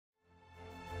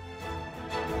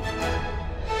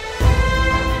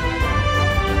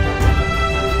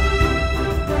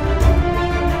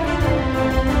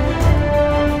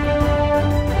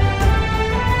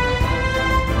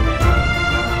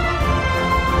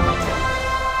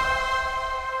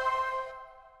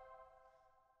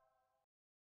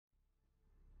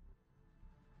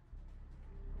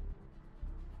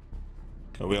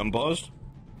Are we unpaused?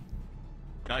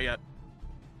 Not yet.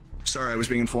 Sorry, I was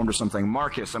being informed of something.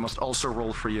 Marcus, I must also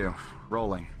roll for you.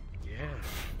 Rolling. Yeah.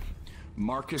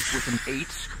 Marcus with an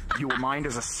 8, your mind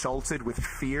is assaulted with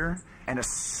fear and a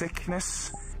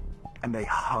sickness and a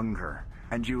hunger,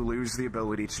 and you lose the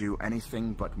ability to do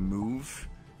anything but move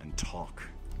and talk.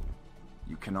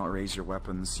 You cannot raise your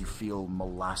weapons, you feel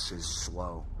molasses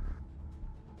slow.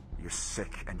 You're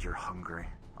sick and you're hungry.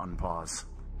 Unpause.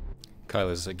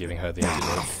 Kyla's giving her the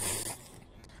antidote.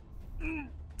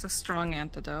 It's a strong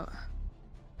antidote.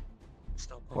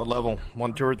 What level?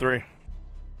 1, 2, or 3?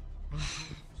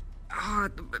 Oh,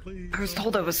 I was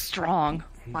told I was strong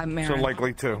by Mary. So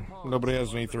likely 2. Nobody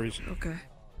has any 3s. Okay.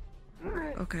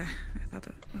 Okay. I thought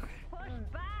that. Okay.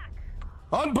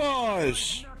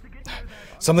 Unpause!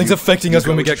 Something's affecting us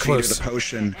when we get close. The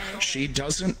potion, she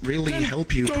doesn't really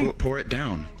help you pour it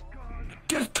down.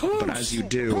 But as you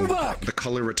do, the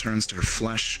color returns to her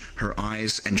flesh, her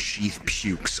eyes, and she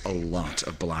pukes a lot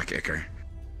of black ichor.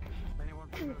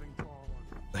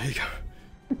 There you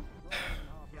go.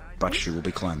 But she will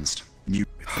be cleansed. You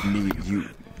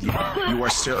are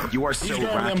still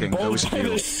racking those of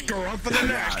you.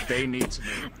 Yeah, they need to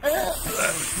move.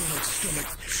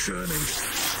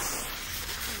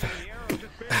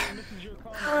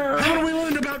 How we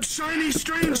learned about shiny,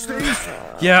 strange things?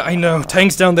 Yeah, I know.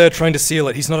 Tang's down there trying to seal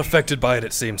it. He's not affected by it,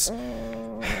 it seems.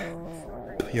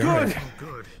 You're alright.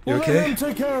 You okay? Let him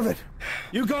take care of it.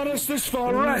 You got us this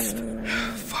far, rest.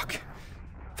 Fuck.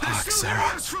 Fuck,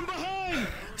 Sarah. From behind.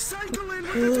 Cycle in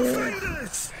with the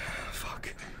defenders.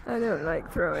 Fuck. I don't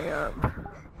like throwing up.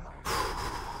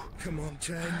 Come on,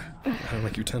 Tang. I don't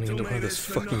like you turning into one of those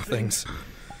fucking things.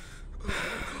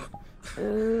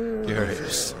 You're alright,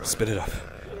 just spit it up.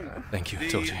 Thank you, I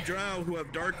told you. The drow who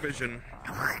have dark vision,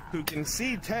 who can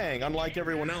see Tang, unlike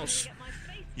everyone else,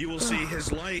 you will see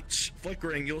his lights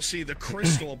flickering, you'll see the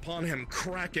crystal upon him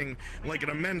cracking like an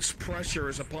immense pressure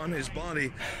is upon his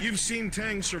body. You've seen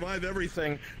Tang survive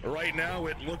everything. Right now,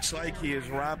 it looks like he is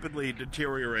rapidly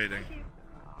deteriorating.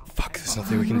 Fuck, there's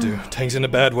nothing we can do. Tang's in a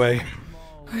bad way.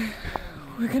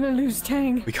 We're gonna lose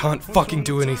Tang. We can't fucking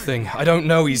do anything. I don't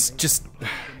know, he's just...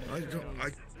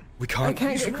 We can't... I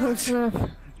can't get close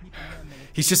enough.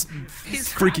 He's just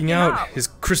freaking out. His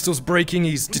crystal's breaking,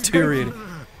 he's deteriorating.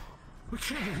 We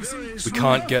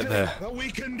can't get there. What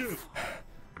we can do.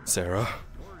 Sarah,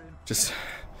 just...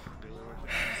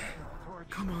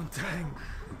 Come on, Tang.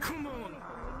 Come on.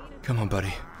 Come on,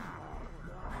 buddy.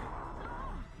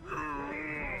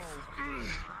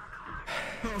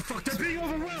 Oh, fuck, they're being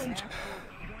overwhelmed.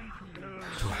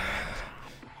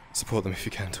 Support them if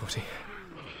you can, Torty.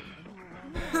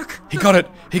 Look! He got it!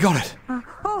 He got it!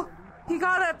 Oh! He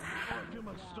got it!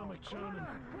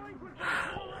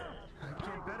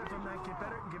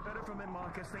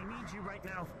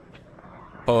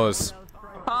 Pause.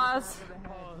 Pause.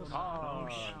 Oh,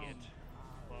 shit.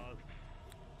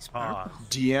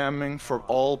 DMing for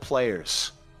all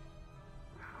players.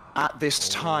 At this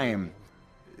time,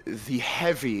 the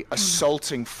heavy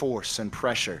assaulting force and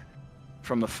pressure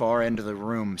from the far end of the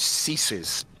room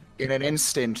ceases. In an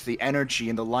instant, the energy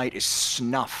and the light is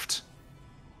snuffed.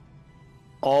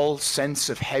 All sense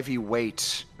of heavy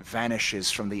weight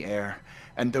vanishes from the air,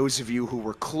 and those of you who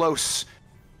were close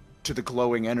to the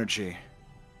glowing energy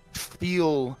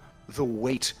feel the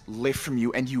weight lift from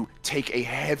you, and you take a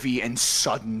heavy and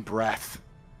sudden breath,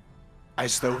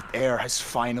 as though air has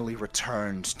finally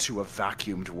returned to a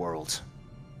vacuumed world.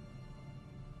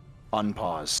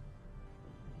 Unpause.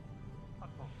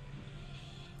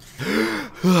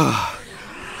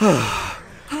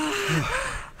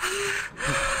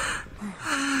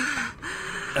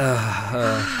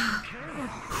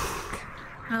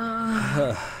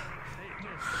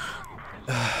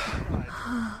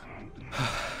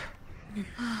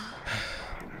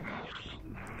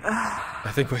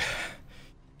 I think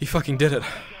he fucking did it.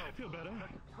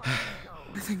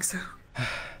 I think so.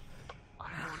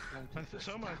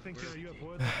 Some I think you have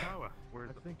more than power.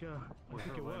 I think it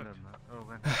worked.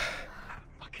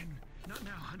 Fucking not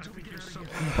now until we get out of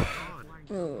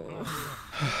here.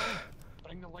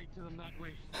 Bring the light to them that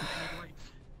way.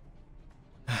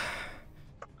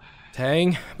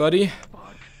 Tang, buddy.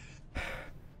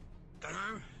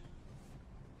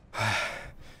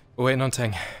 We're waiting on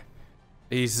Tang.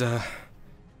 He's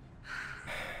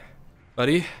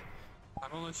buddy?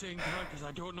 I'm only saying that because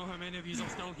I don't know how many of you are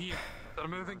still here. They're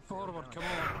moving forward, come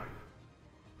on.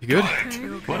 You good?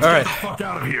 Okay. Alright. Fuck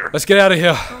out of here. Let's get out of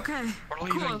here. Okay. We're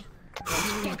leaving.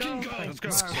 Fucking go.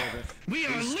 Let's go. We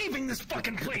are leaving this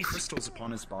fucking The place. crystals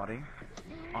upon his body,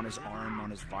 on his arm, on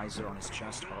his visor, on his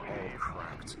chest are all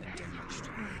cracked and damaged.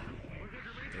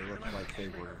 They look like they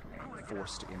were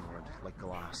forced inward, like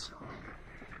glass.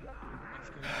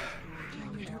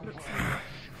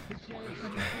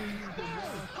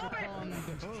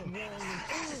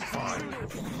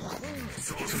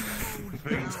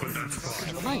 Things, but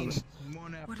that's fine.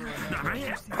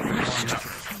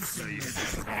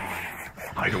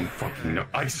 I don't fucking know.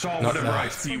 I saw whatever I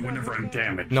see whenever I'm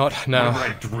damaged. Not now. Whenever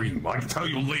I dream. I can tell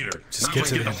you later. Just get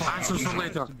to the answers for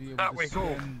later. That way,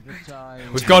 go.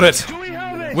 We've got it.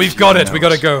 We've got it. We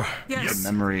gotta go. The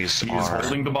memories are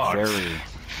holding the box. very,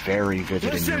 very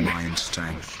vivid in your mind,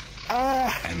 Tang.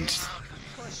 And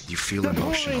you feel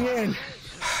emotional. In.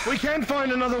 We can't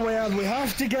find another way out. We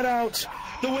have to get out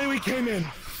the way we came in.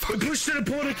 We push to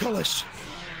the portcullis.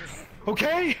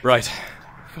 Okay? Right.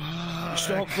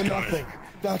 Stop for nothing.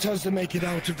 That has to make it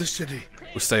out of the city.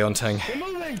 We'll stay on Tang.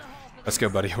 We're moving. Let's go,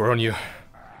 buddy. We're on you.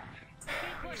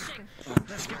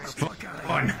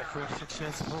 On.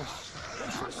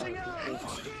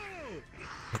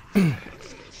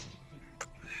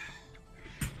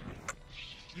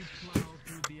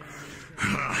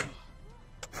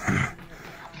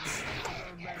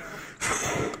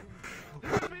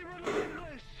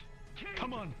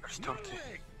 Come on. There's Nautis.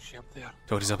 She up there.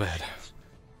 Nautis up ahead.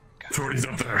 Tori's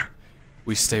up there.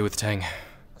 We stay with Tang.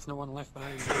 There's no one left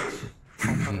behind.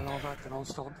 And all that, they're all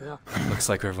still up there. Looks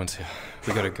like everyone's here.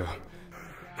 We gotta go.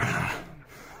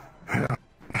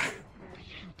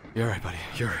 You're alright, buddy.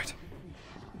 You're alright.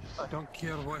 I don't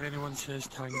care what anyone says,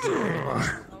 Tang.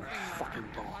 Fucking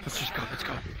ball. Let's just go, let's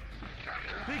go.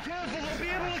 Be careful, they'll be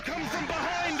able to come from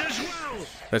behind as well.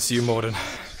 That's you, Morden.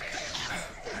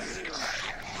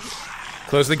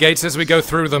 Close the gates as we go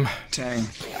through them. Tang.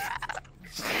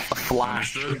 A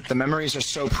flash. The memories are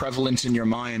so prevalent in your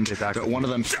mind that one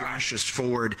of them flashes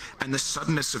forward, and the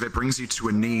suddenness of it brings you to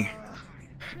a knee.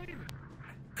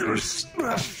 There's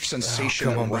a sensation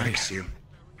come on, that buddy. wakes you.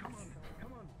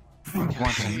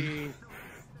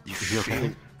 You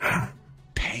feel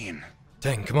pain.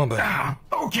 Tang, come on, buddy.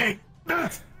 Okay.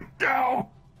 Ow.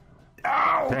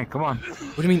 Ow. Tang, come on.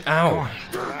 What do you mean, ow?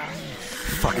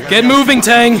 Get moving,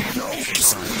 Tang!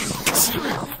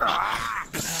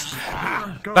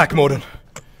 Back, Morden.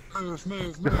 Move.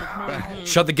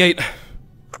 Shut the gate. If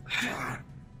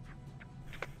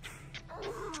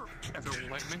it will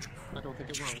let me, I don't think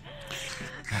it will.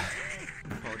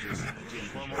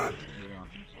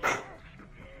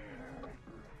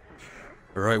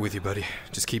 We're right with you, buddy.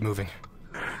 Just keep moving.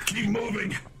 Keep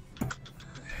moving.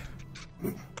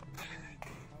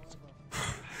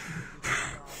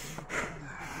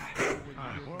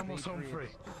 We're almost home free.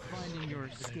 Finding your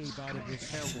escape out of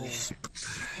this hellhole.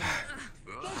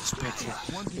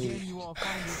 Once again, you all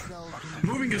find yourselves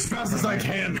Moving as fast as I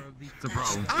can. It's a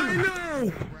problem. I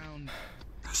know!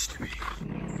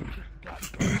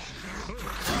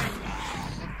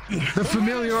 The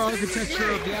familiar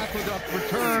architecture of the aqueduct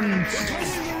returns.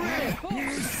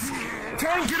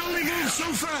 Tang can only move so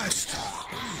fast.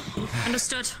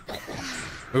 Understood.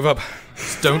 Move up.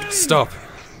 Just don't stop.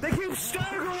 They keep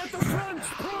staggering at the front.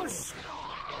 Push.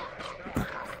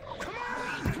 Come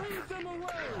on, lead them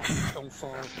away. Don't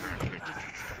fall.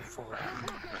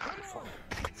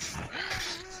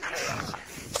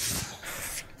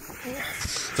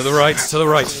 To the right, to the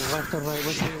right. Left or right,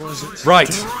 which way was it?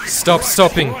 Right. Stop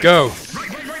stopping. Go. So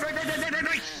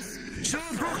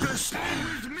Brooker,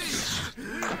 stand with me.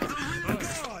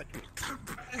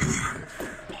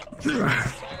 The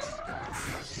God.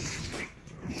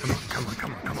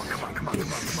 Come on.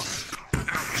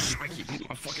 I keep moving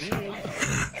my fucking head.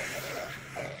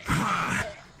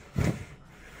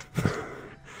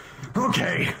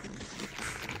 Okay.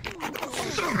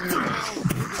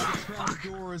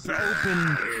 Doors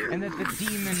open, and that the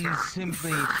demons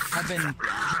simply have been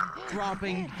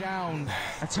dropping down,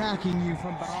 attacking you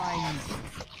from behind.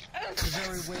 The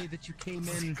very way that you came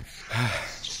in.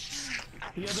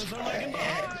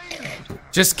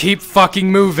 Just keep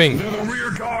fucking moving. They're the rear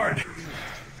guard.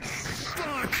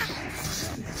 Fuck.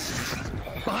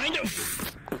 Behind him.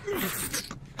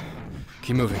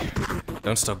 Keep moving.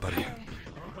 Don't stop, buddy.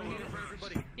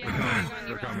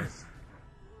 They're coming.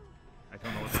 I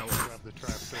don't know what that was.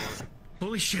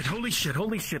 Holy shit,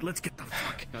 let's get the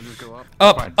fuck. Now just go up.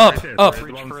 Up.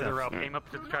 Reach further up. Aim up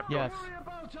to the trap door. Yes. Worry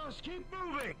about us, keep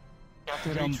moving.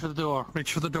 Reach for the door.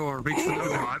 Reach for the door.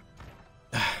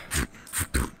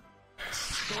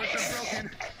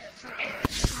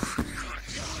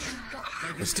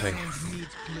 Let's take.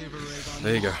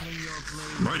 There you go.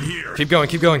 Right here. Keep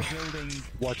going.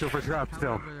 Watch over trap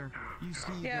still.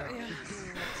 Yeah.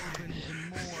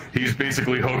 He's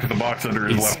basically hooked the box under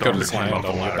his He's left got arm to his climb hand up the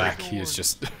on my ladder. back. He is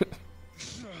just...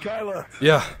 Kyla,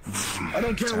 Yeah. I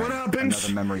don't care what happens.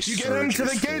 Another memory You get into the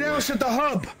surges gatehouse at the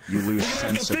hub. You lose You're gonna have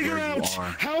sense to of figure where you out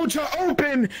are. how to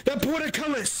open the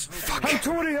portcullis. I'm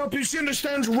trying to help you. She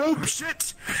understands rope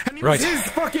shit. And use Right. his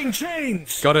fucking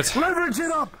chains. Got it. Leverage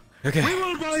it up. Okay. We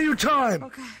will buy you time.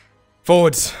 Okay.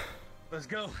 Forwards. Let's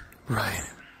go. Right.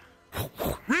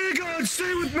 Rear guard,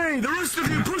 stay with me. The rest of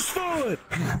you push forward.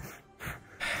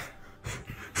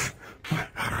 All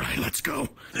right, let's go.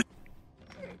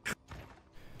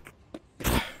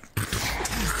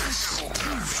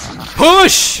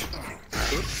 Push!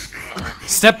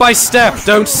 Step by step,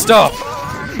 don't stop.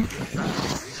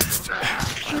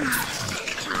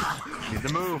 Need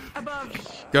to move.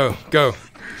 Go, go.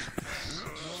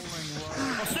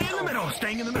 Stay in the middle.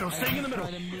 Staying in the middle. Staying in the middle.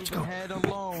 Try to move ahead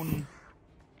alone.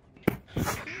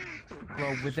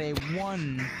 Well, with a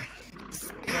 1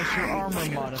 pressure armor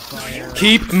modifier,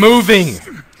 Keep moving.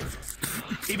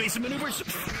 Evasive maneuvers.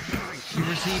 you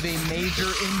receive a major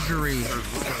injury.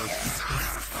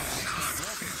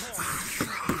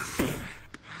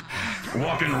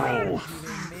 Walk and roll.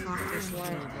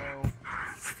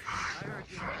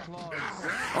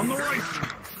 On the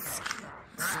right.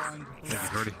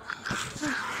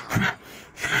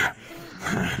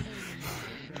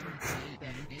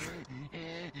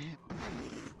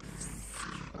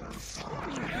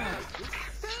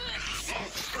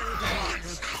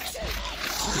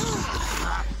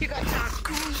 You got shot.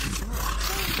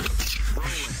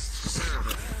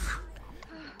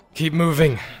 Keep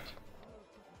moving.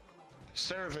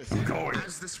 Going.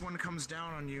 As this one comes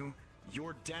down on you,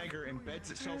 your dagger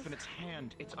embeds itself in its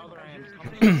hand. Its other hand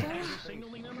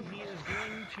Signaling them. He is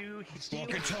going to steal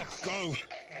it up. Go.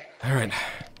 All right.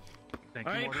 All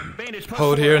right. Bandage.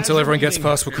 Hold here until everyone gets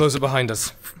past. We'll close it behind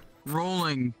us.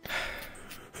 Rolling.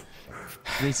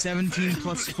 A 17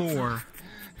 plus 4.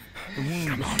 The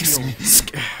wound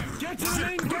healed. Get to the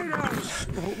main gatehouse.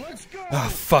 Let's go. Oh,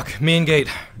 fuck. Me and Gate.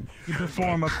 You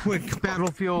perform a quick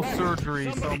battlefield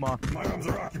surgery, Soma. My arms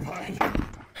are occupied.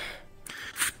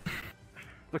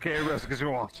 Okay, rest because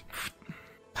you want.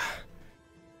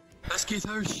 Let's get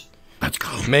house. Let's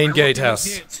go. Main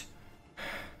gatehouse.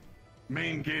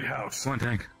 Main gatehouse. One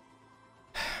tank.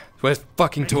 Where's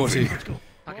fucking Torty?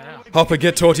 Hopper,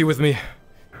 get Torty with me.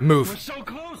 Move. So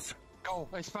close. Go,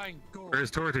 it's fine. Go.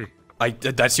 Where's Torty?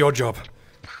 That's your job.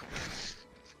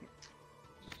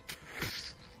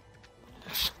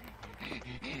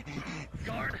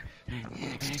 Guard.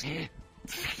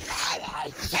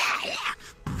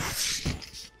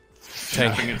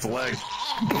 Tank, Tapping its leg.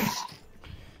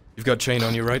 you've got chain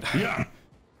on you, right? Yeah.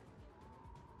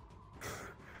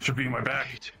 Should be in my back,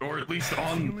 or at least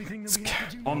on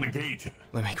the gate.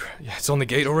 Let me. Yeah, it's on the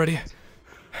gate already.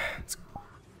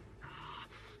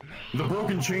 The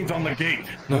broken chain's on the gate.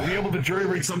 We'll be able to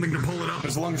jury-rig something to pull it up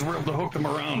as long as we're able to hook them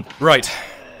around. Right.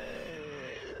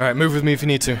 All right, move with me if you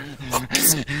need to.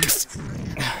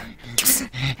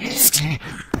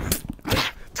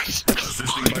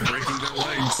 Assisting by breaking their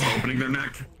legs, opening their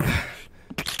neck.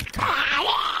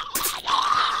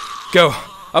 Go.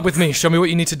 Up with me. Show me what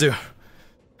you need to do.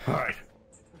 Alright.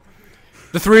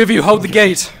 The three of you hold the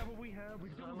gate.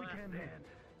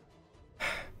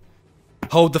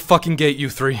 Hold the fucking gate, you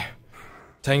three.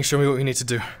 Tang, show me what we need to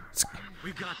do.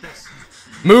 We've got this.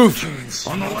 Move!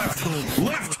 On the left!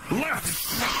 Left! Left!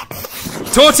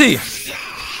 Torty!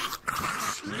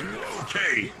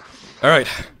 Okay. Alright.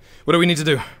 What do we need to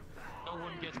do? No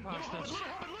one gets past this.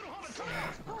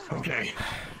 Okay.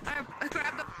 I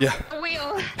grabbed Yeah. the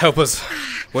wheel. Help us.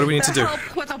 What do we need to do?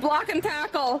 Help with a block and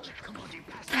tackle.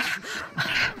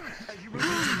 We need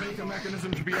to make a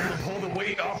mechanism to be able to pull the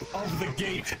weight up of the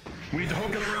gate. We need to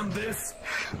hook it around this,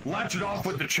 latch it off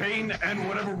with the chain, and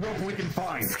whatever rope we can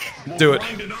find. We'll Do it.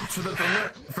 grind it up so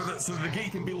that so the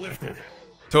gate can be lifted.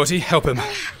 Torty, help him.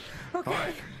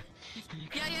 Alright.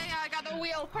 Yeah, I got the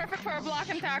wheel. Perfect for a block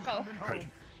and tackle. Alright.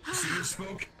 See your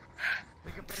smoke?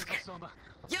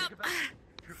 Yep.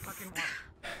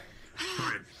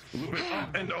 Alright. Loop it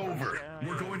up and over.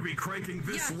 We're going to be cranking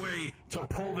this way to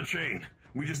pull the chain.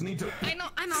 We just need to I know.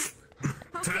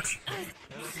 touch.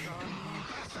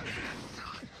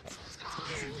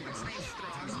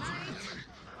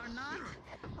 Or not?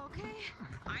 Okay.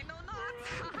 I know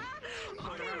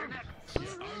not. Okay.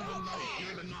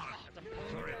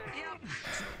 Yep.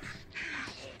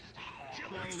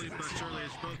 Slowly but surely,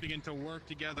 as both begin to work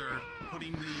together,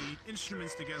 putting the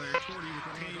instruments together, Torty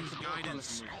with Tame's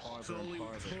guidance, slowly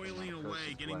toiling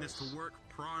away, getting this to work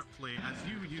promptly as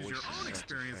you use your own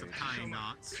experience of tying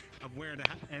knots, of where to,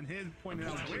 and his pointed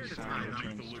out where to tie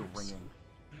knots.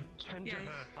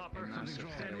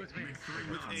 Stand with me.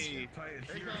 Tie it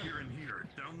here, and here.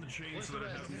 Down the chain so that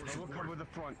it has more support. With the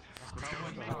front.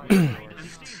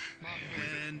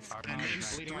 And in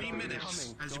 3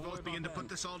 minutes, as you both begin to put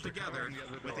this all together,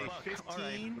 with a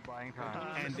 15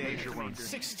 and a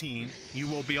 16, you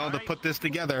will be able to put this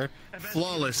together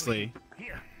flawlessly.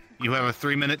 You have a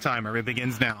 3-minute timer. It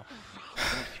begins now.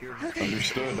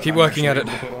 Understood. Keep working at it.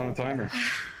 Put on a timer.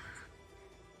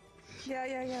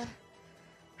 Yeah.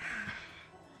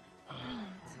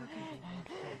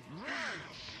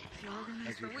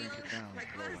 As you drink it down,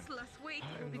 Like this, less weight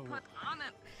will be put on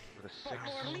it. with a 6,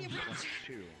 Or leave it.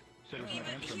 2.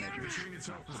 Even here. The chain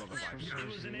itself is on the back. The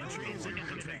chain will be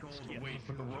able to take all the weight,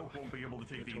 but the rope won't be able to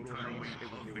take the entire weight of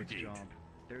the gate. Yeah.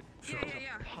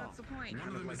 That's the point. One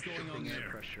of them is going on there.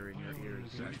 Pressure in your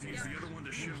ears. That needs the other one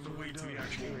to shift the weight to the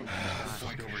actual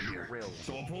point over here.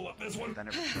 So I'll pull up this one. Then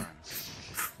it returns.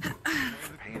 The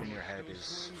pain in your head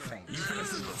is faint, but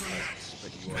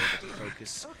you are able to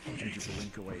focus and you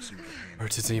blink away some of the pain.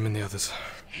 Where's the team and the others?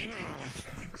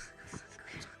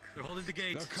 They're holding the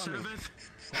gate.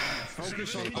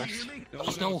 Focus on us.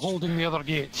 Still holding the other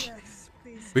gates.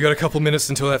 We got a couple minutes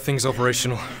until that thing's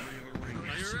operational.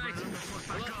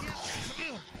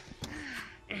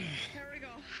 Here we go.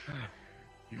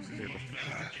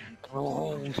 We'll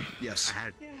hold. Yes.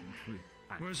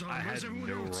 I had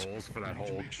no rolls for that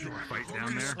whole fight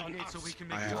down there.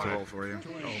 I have to roll for you.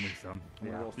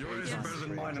 Your eyes are better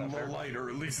than mine in low light, or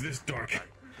at least this dark.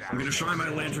 I'm gonna shine my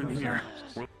lantern here.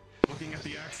 We're looking at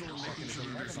the axle and making sure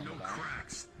there's no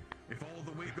cracks. If all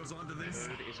the weight goes onto this,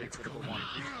 it's going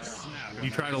to snap. You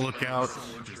try to look out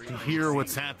to hear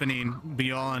what's happening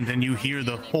beyond, and you hear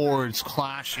the hordes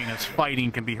clashing as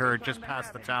fighting can be heard just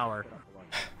past the tower.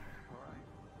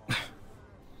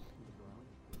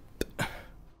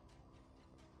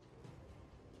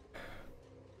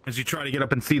 As you try to get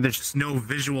up and see, there's just no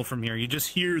visual from here. You just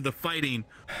hear the fighting.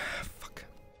 Fuck.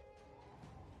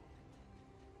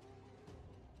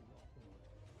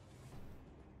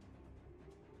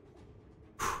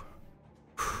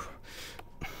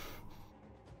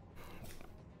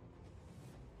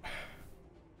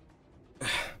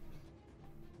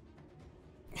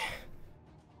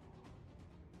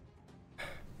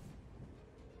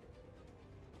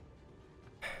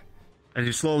 As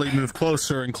you slowly move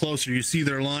closer and closer, you see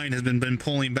their line has been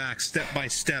pulling back step by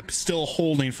step, still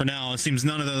holding for now. It seems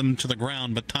none of them to the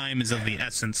ground, but time is of the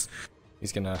essence.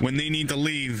 He's gonna... When they need to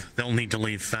leave, they'll need to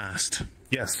leave fast.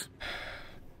 Yes.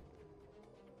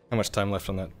 How much time left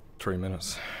on that 3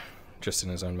 minutes? Just in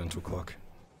his own mental clock.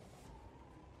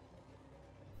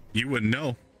 You wouldn't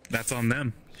know. That's on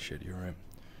them. Shit, you're right.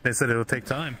 They said it'll take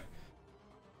time.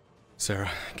 Sarah,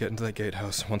 get into that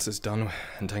gatehouse. Once it's done,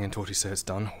 and Tang and Torty say it's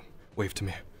done, wave to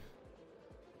me.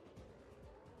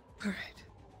 Alright.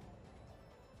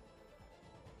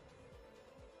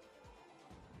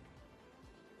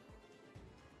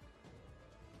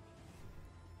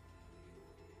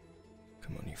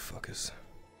 Come on, you fuckers.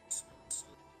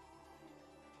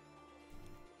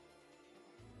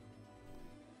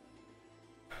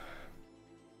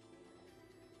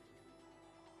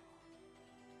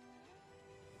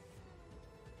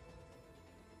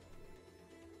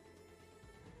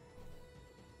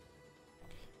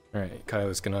 Alright,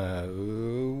 Kylo's gonna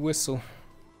whistle.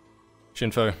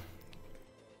 Shinfo.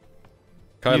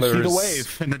 You see the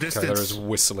wave in the distance. Kylo is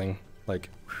whistling, like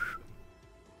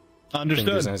Understood.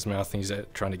 fingers in his mouth, and he's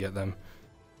trying to get them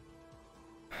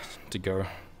to go.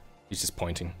 He's just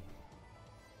pointing.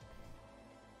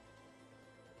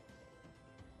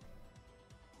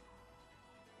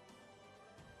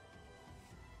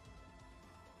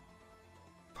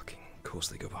 Fucking, of course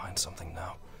they go behind something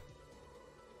now.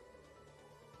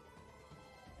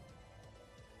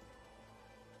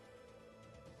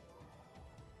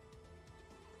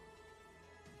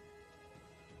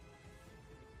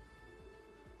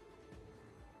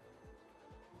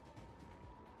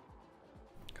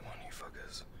 Come on, you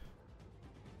fuckers.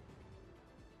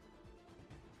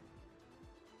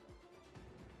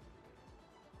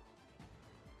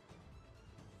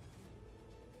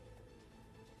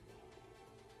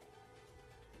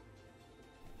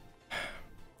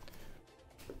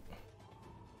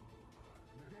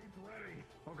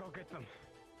 We'll go get them.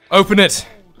 Open it!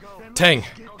 Tang,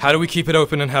 how do we keep it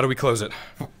open and how do we close it?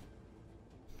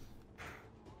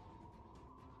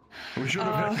 We should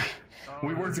have.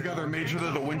 We worked together and made sure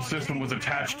that the winch system was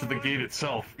attached to the gate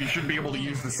itself. You should be able to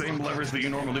use the same levers that you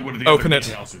normally would at the Open other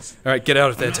it. houses. Alright, get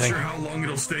out of there, I'm not Tang. sure how long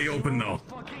it'll stay open though.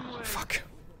 Fuck.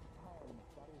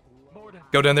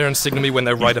 Go down there and signal me when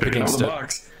they're right up Pick it out of against the it.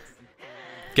 box.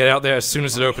 Get out there as soon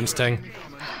as it opens, Tang.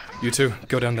 You two,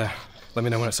 go down there. Let me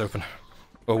know when it's open.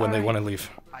 Or when they want to leave.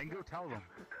 I can go tell them.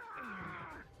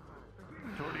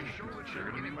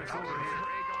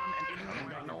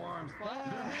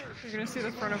 You're gonna see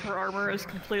the front of her armor is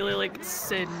completely, like,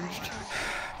 singed.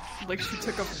 Like she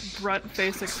took a front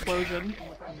face explosion.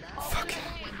 Fuck.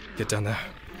 Get down there.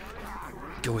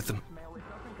 Go with them.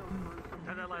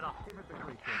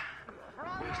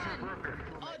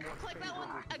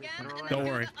 Don't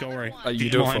worry, don't worry. You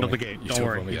do it for handle me. the gate. You Don't do it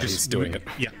worry. for me. You Yeah, just he's doing it.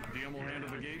 Yeah.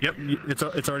 Yep,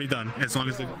 it's already done. As long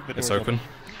as the It's door's open.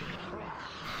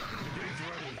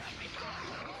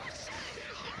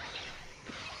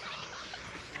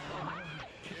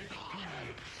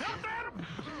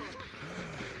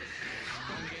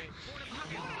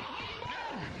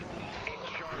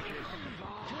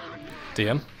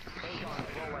 DM?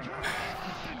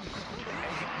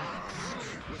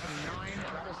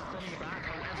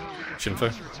 Shinfo?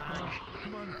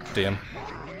 DM?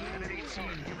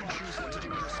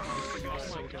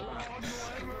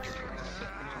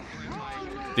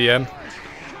 DM?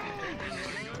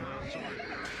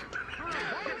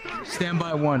 Stand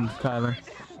by 1, Kyler.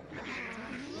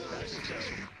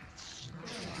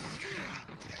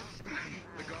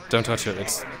 Don't touch it,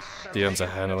 it's... DMs are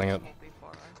handling it.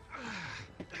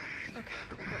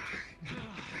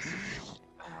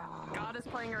 God is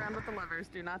playing around with the levers.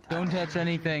 Do not touch. Don't touch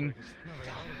anything.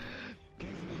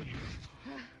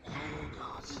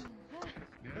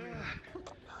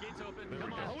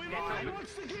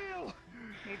 What's the deal?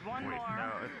 Need one more.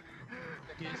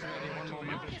 Gate's ready, one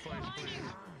moment.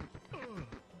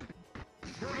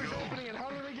 Door's opening, and how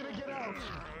are we gonna get out?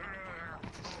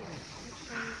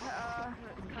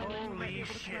 Holy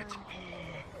shit.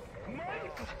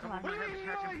 Come on, What do you mean,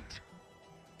 light?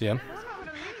 DM?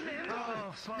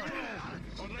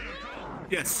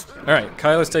 Yes. Alright,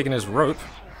 Kyler's taking his rope,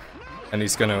 and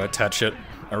he's gonna attach it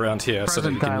around here so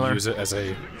that he Present, can Kyler. use it as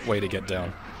a way to get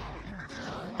down.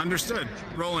 Understood.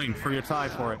 Rolling for your tie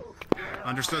for it.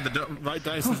 Understood. The right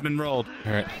dice has been rolled.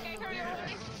 Alright.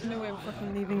 No way I'm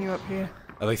fucking leaving you up here.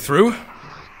 Are they through?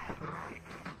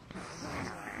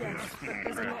 Yes, but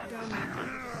there's a lot down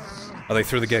there. Are they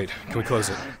through the gate? Can we close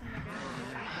it?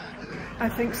 I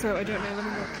think so, I don't know, let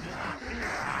me look.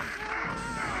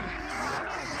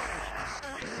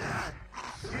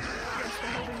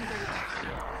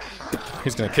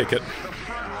 He's gonna kick it.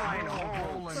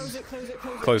 Close it, close it,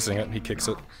 close it. Closing it, he kicks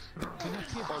it.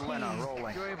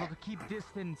 You're able to keep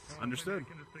distance. Understood.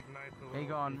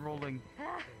 Aegon rolling.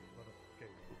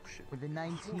 With a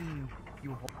 19,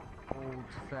 you hold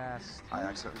fast. I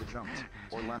accidentally jumped.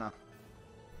 Orlena,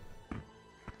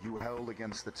 you held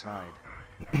against the tide.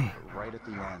 Right at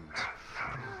the end.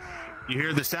 You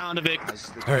hear the sound of it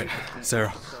Alright,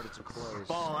 Sarah. Started to close.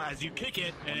 fall as you kick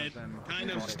it, and it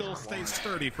kind of still stays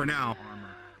sturdy for now.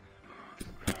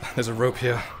 There's a rope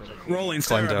here. Rolling,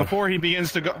 Climb Sarah, down. before he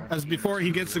begins to go, before he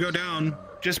gets to go down,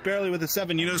 just barely with a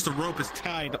 7, you notice the rope is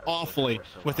tied awfully.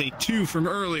 With a 2 from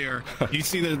earlier, you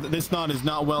see that this knot is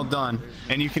not well done,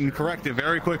 and you can correct it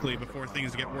very quickly before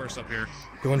things get worse up here.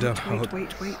 Going down.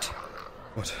 Wait.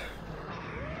 What?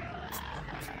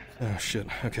 Oh shit,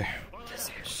 okay.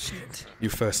 Shit. You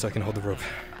first, I can hold the rope.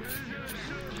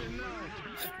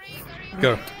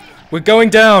 Go. We're going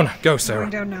down! Go, Sarah. Going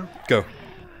down now. Go.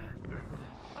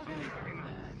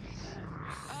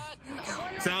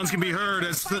 Sounds can be heard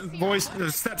as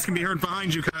steps can be heard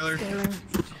behind you, Kyler.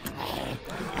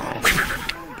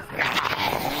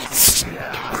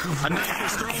 A knife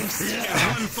is thrown,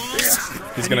 one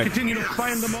falls, He's and gonna you continue to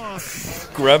climb them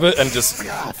off. grab it and just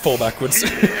fall backwards.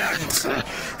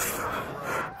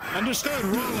 Understood,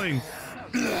 rolling.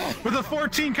 With a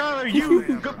 14, Kyler,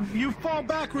 you fall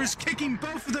backwards, kicking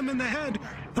both of them in the head,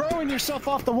 throwing yourself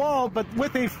off the wall, but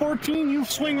with a 14, you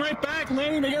swing right back,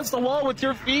 landing against the wall with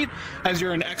your feet, as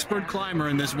you're an expert climber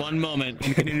in this one moment,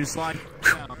 and continue to slide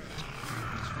down.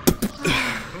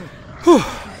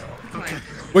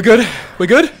 We're good? We're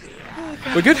good?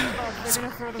 We're good? They're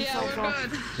gonna throw themselves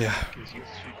off. Yeah.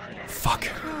 Fuck.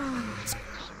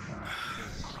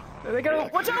 There they go.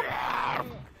 Watch out!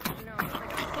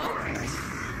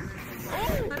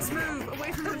 Let's move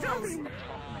away from the hills.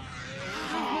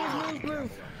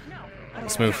 Move.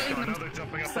 Let's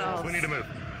move. We need to move.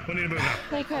 We need to move now.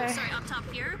 Okay. Sorry, up top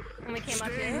here, and we came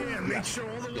up here. Make sure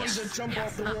all the ones that jump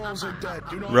off the walls are dead.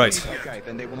 Do not Right. Okay,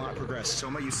 then they will not progress.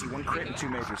 Soma, you see 1 crit and 2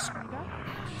 majors.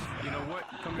 You know what?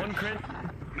 Come 1 crit.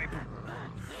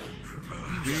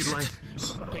 You need like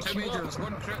 2 majors,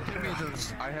 1 crit, 2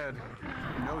 majors. I had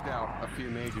no doubt a few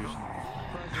majors.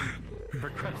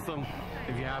 Request them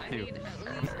if you have to.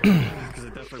 Because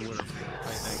it definitely would have, I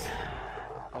think.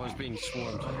 I was being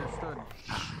swarmed. Understood.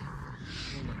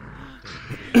 We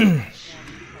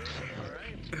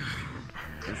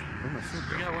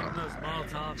got one of those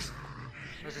Molotovs.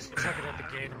 Let's just chuck it at the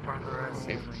gate and burn the rest.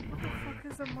 What the fuck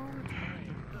is a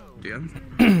Molotov? DM?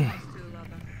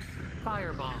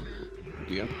 Fireball.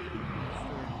 DM?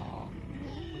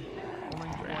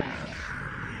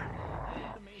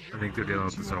 I think they're dealing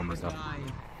with the Soma stuff. +2,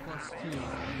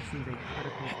 receive a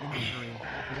critical injury.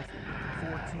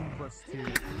 That's 14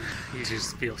 + 2. You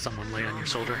just feel someone lay on your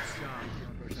shoulder.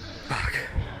 Fuck. You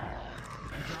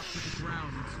drop to the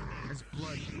ground as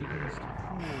blood begins to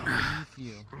pool beneath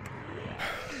you.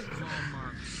 Claw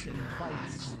marks and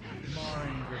bites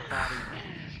marring your body.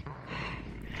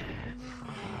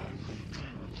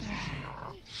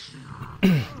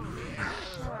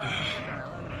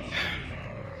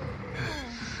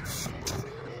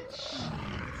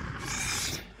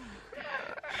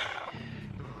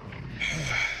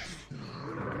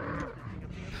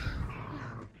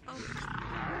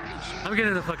 I'm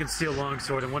getting the fucking steel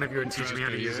longsword, and one of you are teaching me how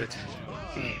to use it.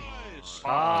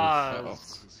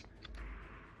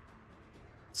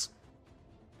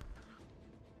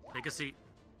 Take a seat.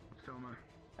 Soma,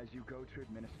 as you go to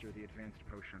administer the advanced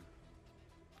potion,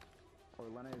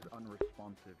 Orlena is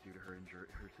unresponsive due to her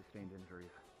sustained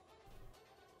injuries.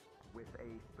 With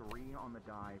a 3 on the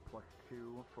die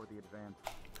 +2 for the advance,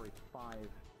 for a 5,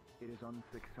 it is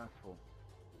unsuccessful,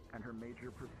 and her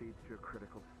major proceeds to a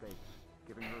critical state,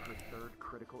 giving her her 3rd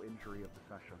critical injury of the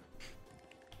session.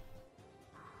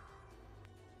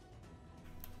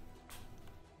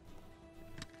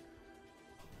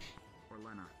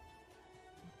 Orlena.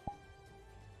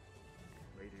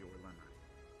 Lady Orlena.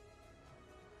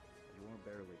 You are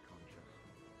barely conscious.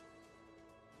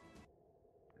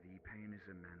 The pain is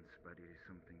immense, but it is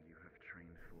something you have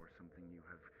trained for, something you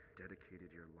have dedicated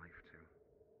your life to.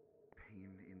 Pain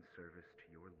in service to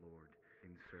your Lord,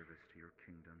 in service to your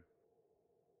kingdom.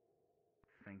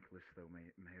 Thankless though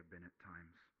it may have been at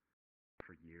times,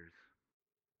 for years.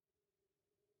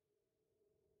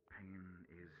 Pain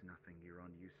is nothing you're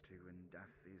unused to, and death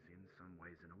is in some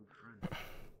ways an old friend.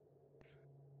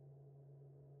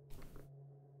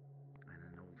 And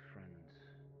an old friend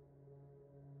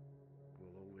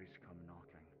will always come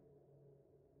knocking,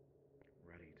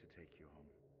 ready to take you home.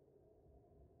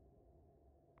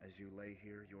 As you lay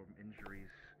here, your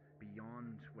injuries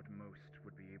beyond what most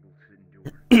would be able to endure.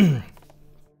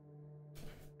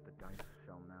 The dice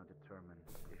shall now determine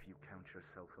if you count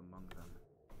yourself among them,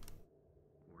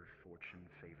 or if fortune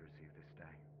favors you this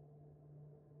day.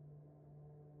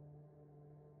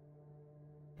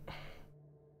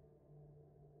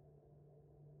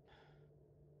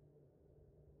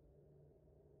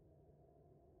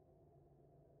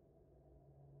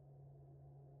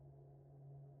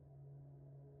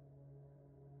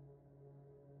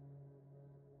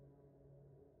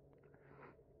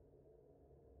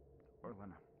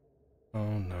 Orlena.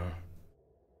 Oh no.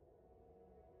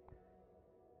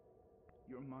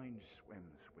 Your mind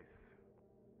swims with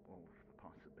all of the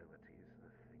possibilities, the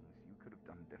things you could have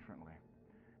done differently.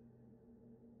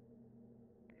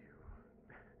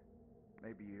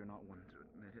 Maybe you're not one to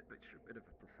admit it, but you're a bit of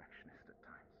a perfectionist at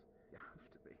times. You have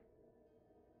to be.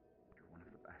 You're one of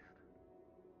the best.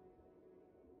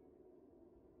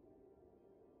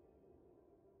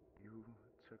 You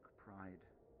took pride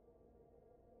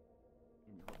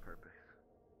in your purpose.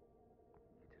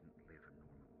 You didn't live a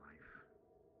normal life.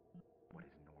 What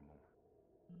is normal?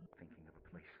 Thinking of a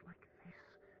place like this.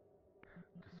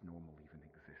 Does normal even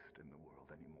exist in the world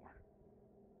anymore?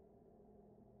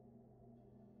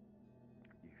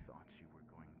 You thought you were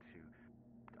going to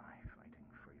die fighting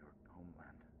for your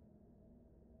homeland.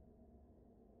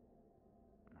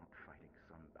 Not fighting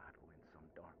some battle in some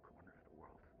dark corner of the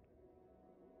world.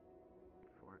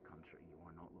 For a country you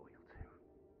are not loyal to.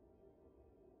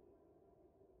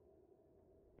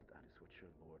 That is what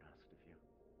your Lord asked of you.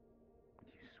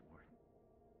 You swore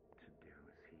to do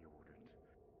as he ordered.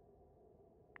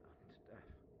 Unto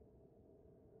death.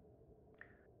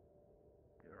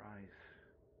 Your eyes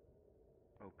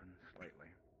open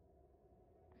slightly.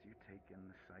 As you take in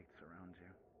the sights around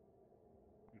you,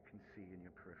 you can see in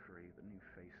your periphery the new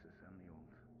faces and the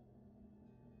old.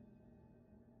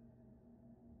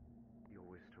 You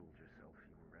always told yourself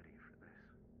you were ready for this.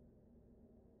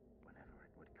 Whenever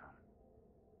it would come.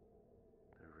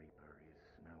 The Reaper is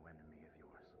no enemy of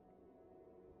yours.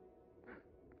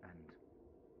 And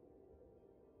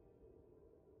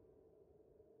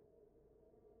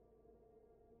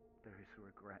there is a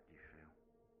regret you feel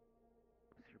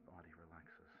as your body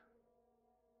relaxes.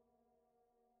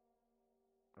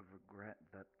 A regret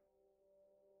that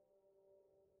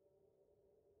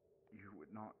you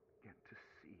would not get to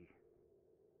see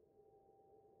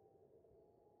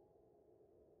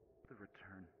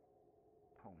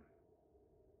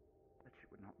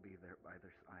of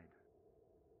either side,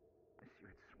 as you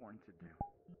had sworn to do.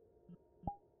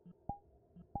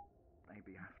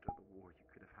 Maybe after the war you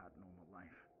could have had normal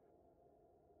life.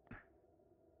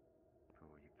 Or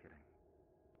were you kidding?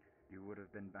 You would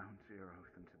have been bound to your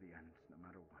oath unto the end, no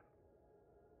matter what.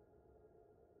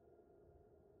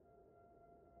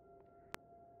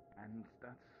 And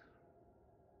that's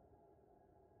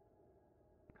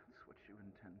what you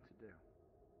intend to do.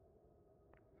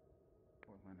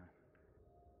 Orlena.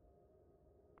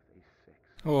 With a 6.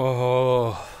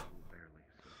 Oh.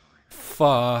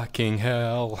 Fucking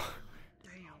hell.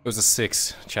 It was a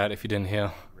 6, chat, if you didn't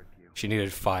hear. She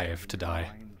needed 5 to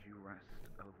die. You rest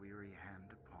a weary hand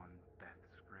upon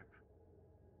death's grip,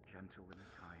 gentle and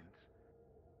kind.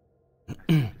 As if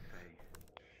to say,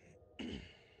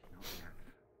 not yet.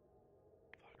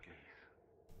 Please,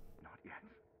 not yet.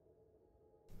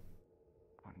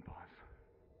 Unpause.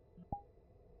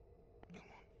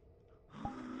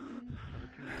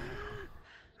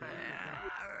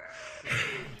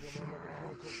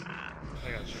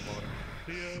 I got you, water.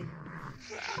 Theo.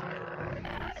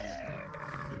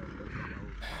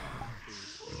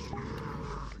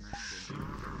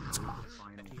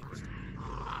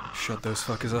 Shut those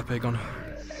fuckers up, Aegon.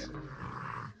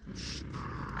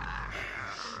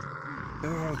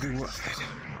 It'll be worth it.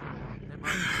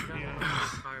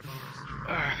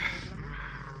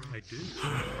 I do.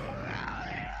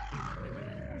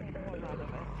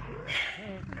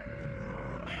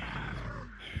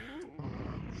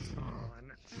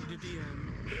 The DM.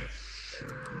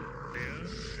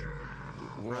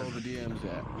 Where all the DMs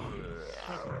at?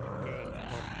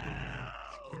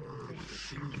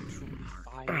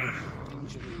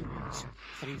 Injuries.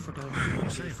 3 for down,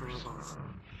 3 for above.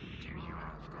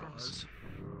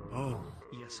 Oh.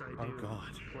 Yes, I do. Oh God.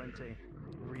 Plenty.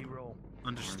 Reroll.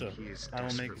 Understood. I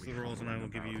will make the rolls and I will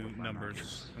give you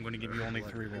numbers. I'm going to give you only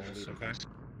 3 rolls, okay?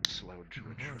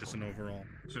 Just an overall.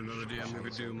 Is there another DM we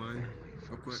could do mine?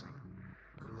 Real quick.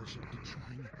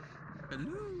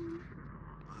 Hello?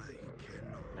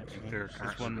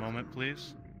 Just one moment,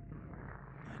 please.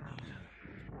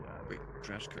 Wait,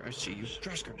 Drasker, I see you.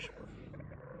 Drasker!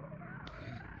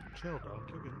 Chill, dog.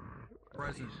 You're good.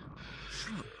 Present.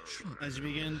 As you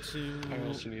begin to I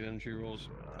also need entry rolls.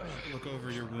 look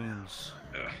over your wounds.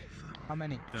 How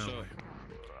many? Go.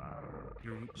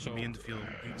 You begin to feel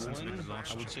a sense of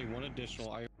exhaustion. I would say one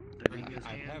additional. I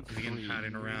have You begin 3.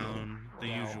 patting around the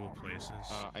usual places.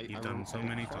 You've done so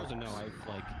many times. No, I've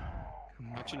like.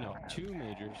 Actually, no. 2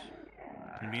 majors.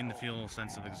 You begin to feel a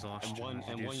sense of exhaustion as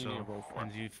you do you so. need to roll for.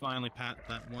 And you finally pat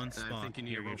that one And I spot think you need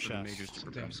near to roll your for the majors chest. to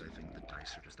protect. Sometimes I think the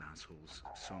dice are just assholes.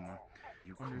 Soma,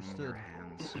 you calm Understood. your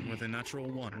hands. And with a natural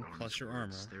 1 plus your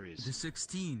armor, There is The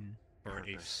 16. for a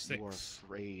you are 6.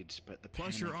 afraid, but the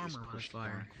Plus your panic is armor pushed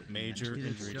modifier. back with Major You did a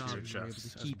injury to job, your you were able to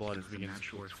chest as keep blood is the beginning to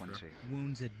natural course through. 20.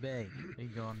 Wounds at bay.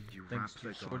 Aegon, You thanks wrap to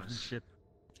your the swordsmanship.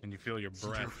 And you feel your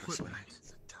breath Equipment.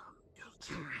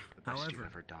 The best However- you've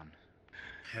ever done.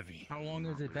 heavy. How long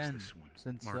has it been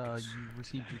since Marcus. you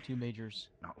received your 2 majors?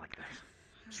 Not like this.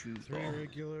 3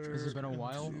 regular. Has it been a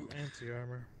while? 2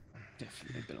 anti-armor.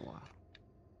 Definitely been a while.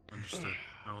 Understood.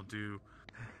 I will do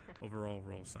overall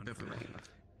rolls then. Definitely.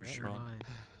 For sure. Right.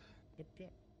 Yep,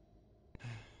 yep.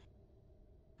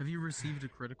 Have you received a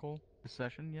critical this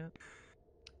session yet? I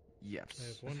have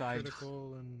Yes. 1 Besides-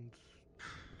 critical and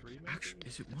 3 Actually,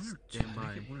 majors? is it 1 or 2? Stand by.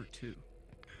 I think 1 or 2.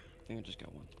 I think I just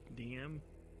got 1. DM.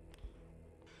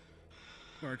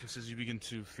 Marcus, as you begin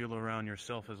to feel around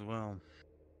yourself as well,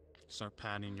 start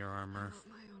patting your armor.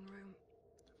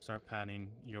 Start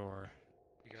patting your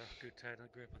You got a good tight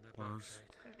grip on that clothes.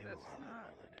 That's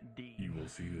not D. You will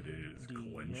see it is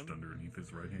clenched DM. underneath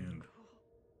his right hand.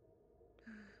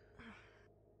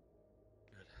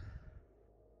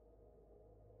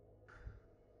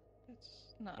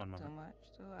 It's not One too moment.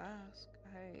 much to ask.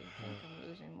 I think I'm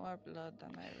losing more blood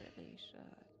than I really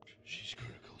should. She's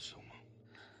critical, Soma.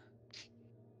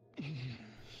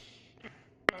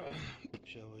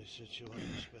 Shall we sit you on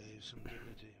the space and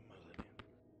dignity, Mother?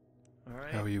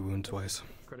 Alright. How are you wound twice?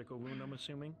 Critical wound, I'm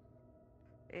assuming.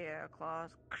 Yeah,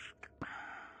 claws.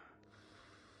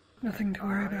 Nothing to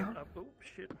worry Alright, about. oh,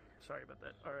 shit. Sorry about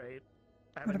that. Alright.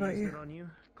 I What haven't about used you? it on you.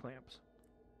 Clamps.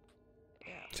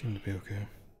 Seem to be okay.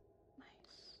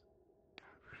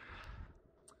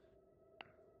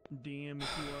 DM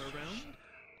if you are around.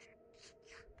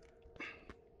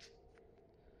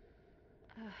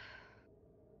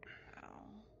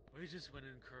 We just went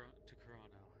in to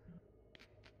Corona.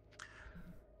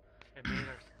 It made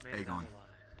us Aegon. alive.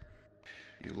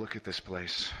 You look at this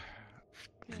place,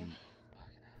 and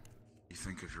you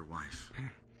think of your wife.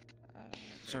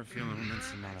 Start feeling an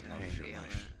immense amount of pain.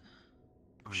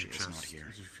 on She your is chest not here.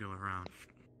 as you feel around.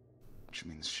 Which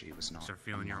means she was not. Start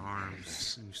feeling your among arms,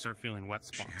 this. and you start feeling wet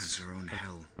spots. She has her own But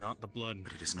hell. Not the blood,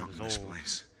 But it is that not in this old.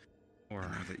 place. Or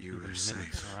And now that you even are minutes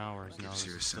safe, or hours it now gives that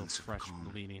you a it's still sense of fresh calm.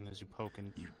 bleeding as you poke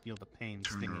and you feel the pain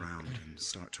Turn stinging. around and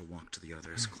start to walk to the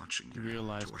others, clutching You your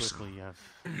realize torso. quickly you have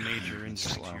major injury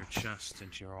Slow. to your chest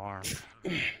and to your arm,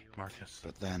 Marcus.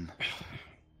 But then,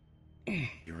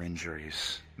 your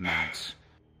injuries mount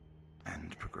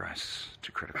and progress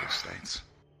to critical states.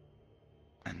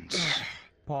 And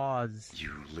Pause.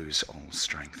 you lose all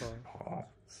strength.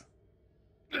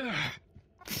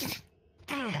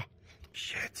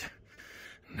 Shit.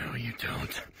 No, you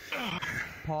don't.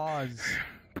 Pause.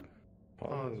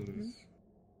 Pause.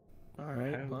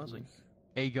 Alright, pausing.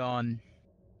 Aegon,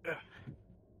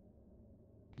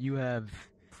 you have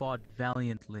fought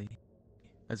valiantly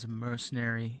as a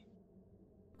mercenary.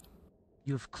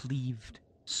 You have cleaved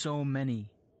so many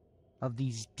of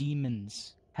these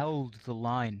demons, held the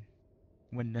line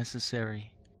when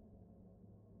necessary.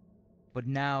 But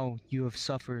now you have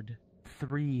suffered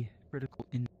 3 critical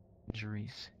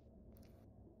injuries.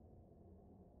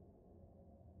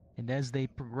 And as they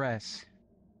progress,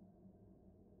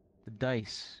 the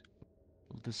dice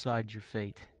will decide your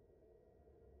fate.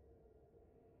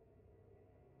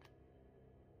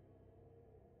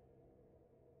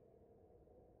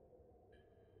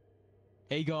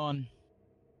 Aegon,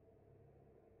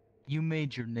 you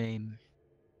made your name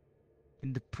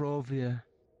in the Provia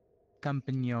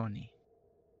Campagnoni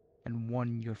and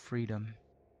won your freedom.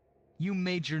 You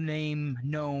made your name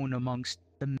known amongst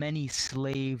the many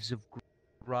slaves of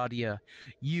Gradia.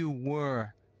 You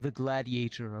were the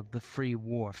gladiator of the free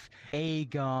wharf,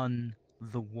 Aegon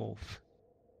the Wolf.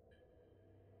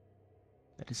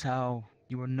 That is how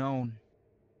you were known.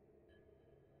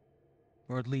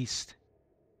 Or at least,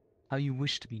 how you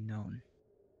wish to be known.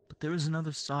 But there is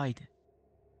another side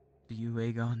to you,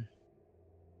 Aegon.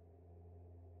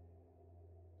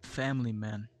 Family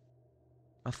man,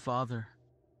 a father,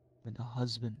 and a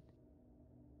husband.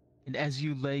 And as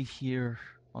you lay here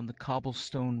on the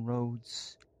cobblestone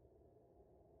roads,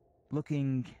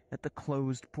 looking at the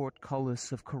closed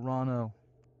portcullis of Carano,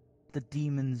 the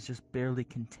demons just barely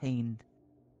contained,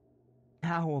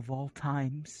 now of all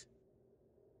times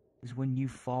is when you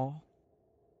fall.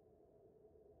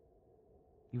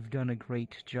 You've done a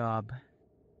great job.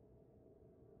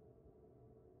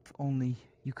 If only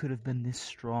you could have been this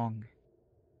strong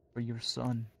for your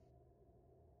son,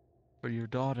 for your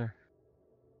daughter,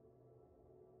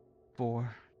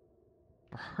 for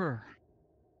her.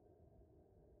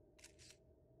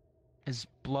 As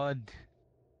blood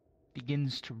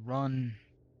begins to run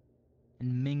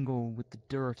and mingle with the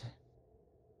dirt,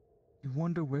 you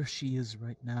wonder where she is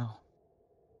right now.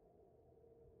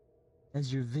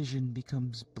 As your vision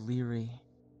becomes bleary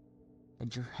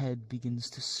and your head begins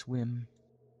to swim,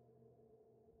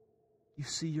 you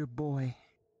see your boy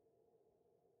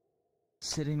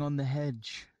sitting on the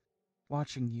hedge,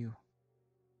 watching you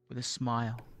with a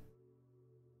smile.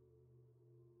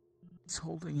 He's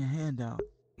holding a hand out,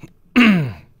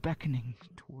 beckoning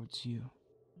towards you.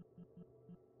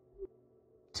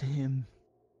 To him,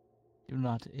 you're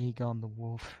not Aegon the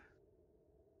Wolf.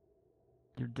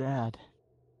 Your dad,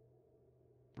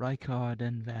 Rykard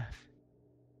Envath.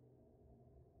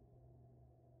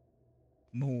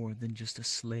 More than just a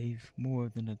slave, more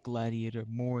than a gladiator,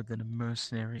 more than a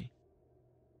mercenary.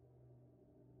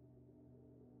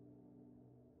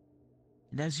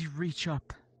 And as you reach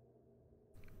up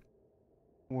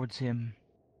towards him,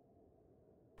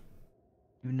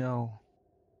 you know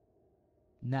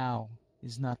now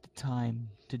is not the time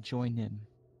to join him.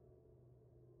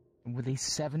 And with a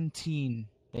 17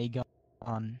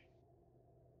 Aegon,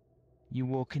 you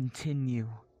will continue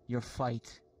your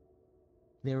fight.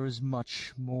 There is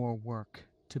much more work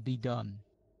to be done.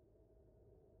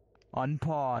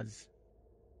 Unpause.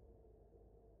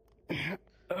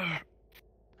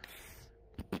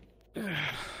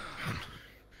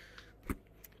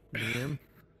 DM?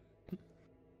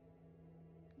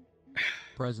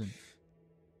 Present.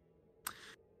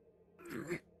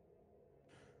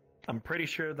 I'm pretty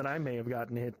sure that I may have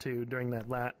gotten hit too during that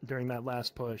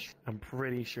last push. I'm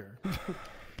pretty sure.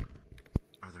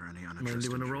 Are there any Man, unaddressed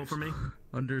doing a roll for me?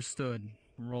 Understood.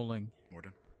 Rolling.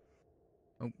 Morden?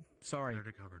 Oh, sorry.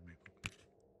 Already covered me.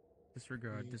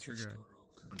 Disregard, disregard.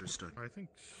 Understood. I think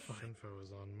info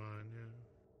is on mine, yeah.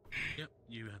 Yep,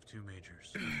 you have 2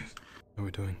 majors. How are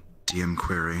we doing? DM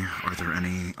query, are there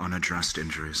any unaddressed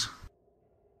injuries?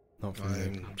 Not from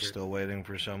me. I'm still waiting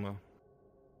for Soma.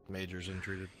 Majors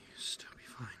untreated. Still be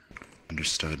fine.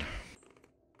 Understood.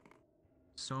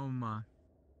 Soma.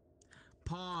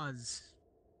 Pause.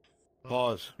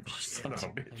 Pause. Son of a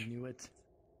bitch. I knew it.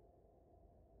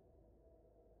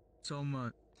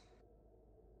 Soma,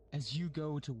 as you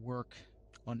go to work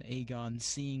on Aegon,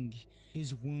 seeing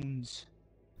his wounds,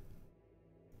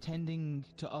 tending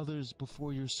to others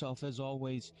before yourself as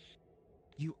always,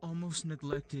 you almost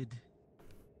neglected.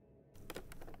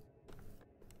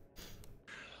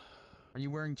 Are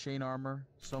you wearing chain armor,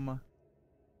 Soma?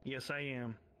 Yes, I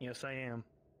am. Yes, I am.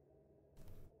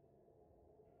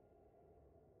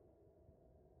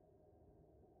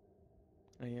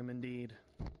 I am indeed.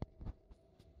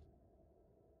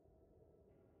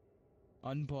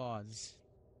 Unpause.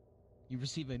 You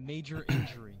receive a major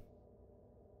injury.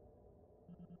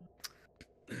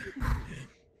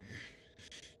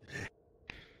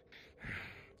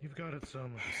 You've got it, Soma.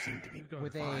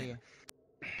 With a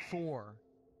 4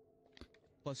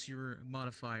 plus your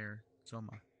modifier,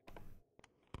 Soma.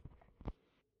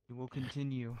 You will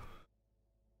continue.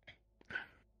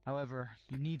 However,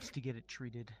 you need to get it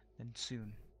treated, and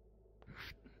soon.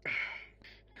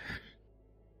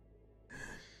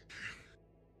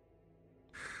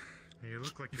 You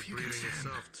look like you're bleeding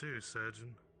yourself too,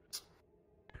 surgeon.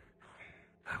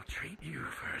 I'll treat you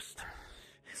first.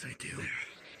 Yes, I do.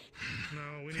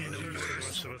 No, we need to let the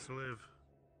rest of us live.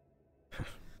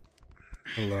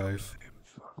 Alive.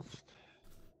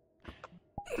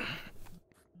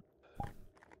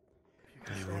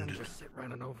 Just sit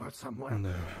running over somewhere. Oh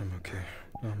no, I'm okay.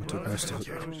 I'm too Let's passed out.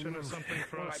 something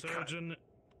for our surgeon.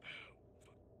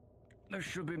 There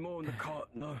should be more in the cart,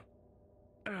 no?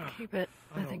 Keep it.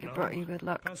 I think it brought you good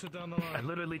luck. Pass it down the line. I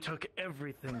literally took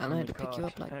everything I from had the to pick you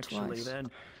cart. up like Actually, twice.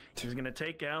 then he was gonna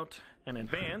take out an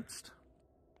advanced.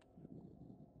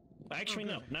 Actually,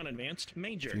 no, not advanced.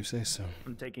 Major. If you say so.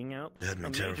 I'm taking out Had me a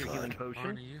major terrified. healing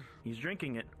potion. He's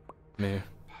drinking it. Me.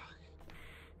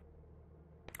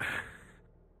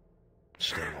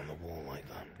 Staying on the wall like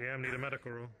that. Yeah, I need a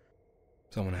medical roll.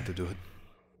 Someone had to do it.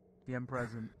 The I'm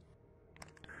present.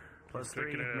 Plus He's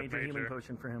 3 drinking a major healing major.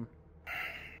 potion for him.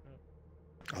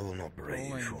 I will not berate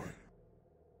you for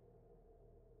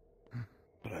it.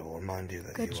 But I will remind you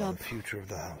that Good you job. are the future of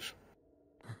the house.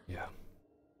 Yeah.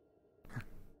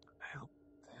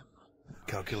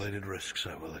 Calculated risks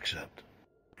I will accept.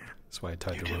 That's why I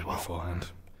tied You the did rope well.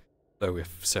 beforehand. Though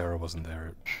if Sarah wasn't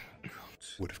there, it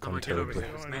would have gone terribly.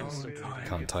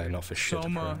 Can't tie enough for shit,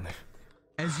 Soma, apparently.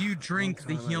 as you drink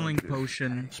the healing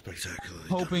potion, Spectacularly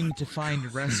hoping to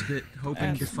find respite,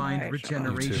 hoping to find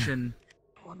regeneration,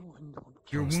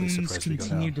 your Honestly wounds surprised we got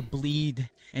continue out. to bleed,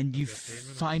 and you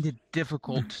find it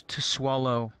difficult to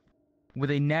swallow.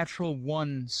 With a natural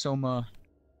 1, Soma,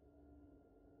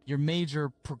 your major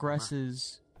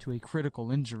progresses to a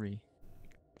critical injury.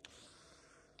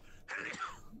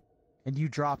 And you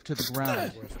drop to the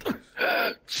ground.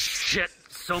 Shit,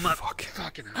 Soma.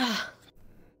 Fucking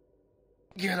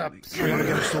get up. Bring him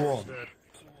against the wall.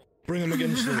 Bring him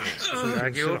against the wall.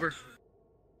 Drag you over.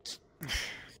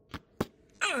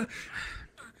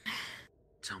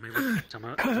 Tell me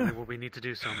what we need to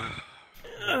do, Soma.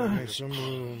 Make some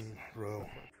room, bro.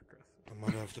 I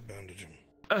might have to bandage him.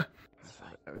 I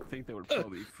think they would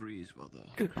probably freeze while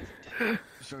the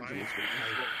surgeon was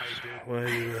Where are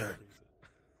you at?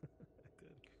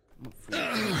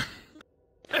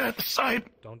 At the side.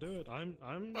 Don't do it. I'm.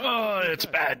 Oh, it's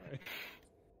bad.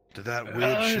 Did that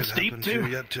weird shit it's deep happen to too. you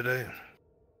yet today?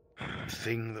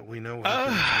 Thing that we know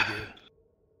happened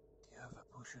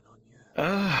to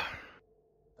you.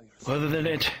 Other than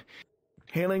it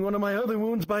healing one of my other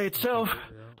wounds by itself,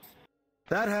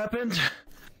 that happened.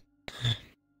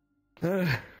 I'm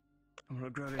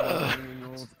regretting all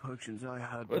the potions I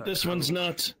had. But this one's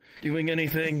not doing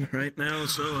anything right now,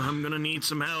 so I'm gonna need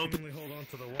some help.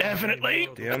 Definitely.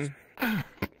 DM,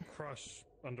 Crush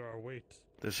under our weight.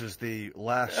 this is the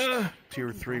last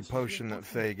tier 3 potion that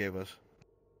Faye gave us.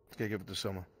 Let's go give it to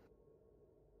Soma.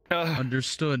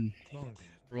 Understood. Long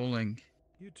Rolling.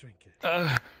 You drink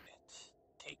it.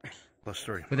 Plus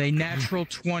 3. With a natural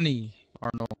 20,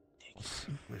 Arnold,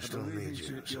 We still need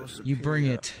you. you bring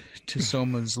it to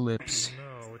Soma's lips.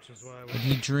 No, which is why And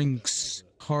he drinks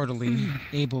heartily,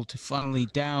 able to finally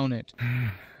down it,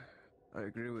 I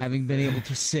agree with having been able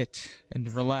to sit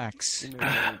and relax. You may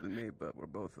know more than me, but we're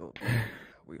both ill.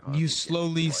 You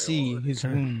slowly see his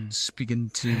wounds begin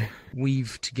to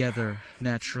weave together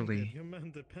naturally. your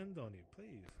men depend on you,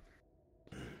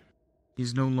 please.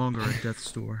 He's no longer at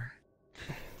death's door.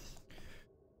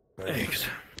 Thanks.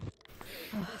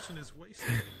 Potion is wasted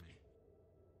on me.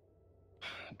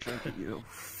 Drink it, you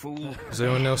fool. Does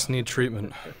anyone else need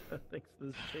treatment? Thanks for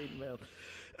this chainmail.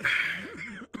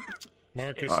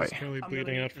 Marcus is currently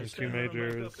bleeding out from 2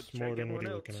 majors, more than what are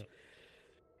you looking at?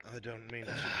 I don't mean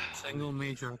to. Single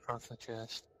major across the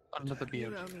chest. Under the You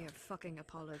beard. owe me a fucking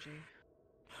apology.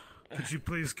 Could you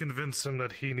please convince him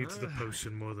that he needs the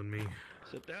potion more than me?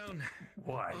 Sit down.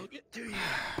 Why? I'll get to you.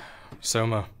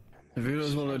 Soma. If he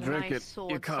doesn't want to drink Nice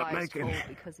it, you can't make it. hole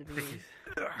because of you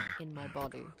in my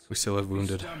body. We still have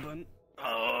wounded.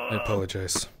 I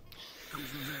apologize.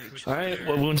 Alright,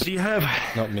 what wounds do you have?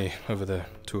 Not me, over there.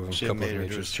 Two of them, Shit, couple of major to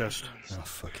majors. his chest. Oh,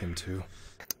 fuck him too.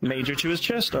 Major to his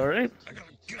chest, alright.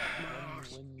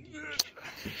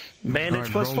 Bandage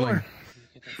Alright, plus rolling.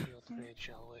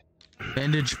 4.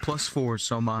 Bandage plus 4,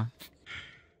 Soma.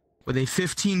 With a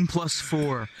 15 plus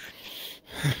 4,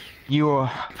 you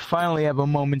finally have a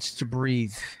moment to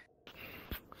breathe.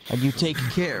 And you take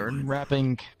care in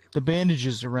wrapping the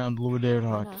bandages around Lord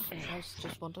Erhard. I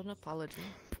just want an apology.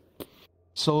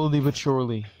 Slowly but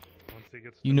surely,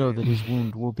 you know that his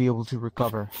wound will be able to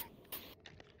recover.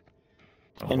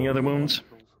 Any other wounds?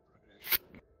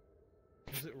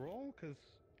 Does it roll? Cause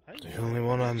The only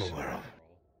one I'm aware of.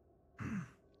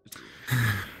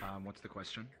 What's the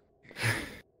question?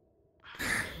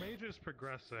 Major's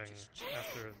progressing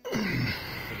after. It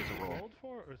is a roll. Rolled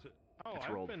for, or is it? Oh, It's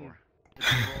I've rolled been. for. It's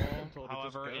a roll. Told it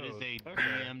However, just it is goes. a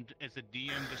Okay. it's a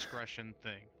DM discretion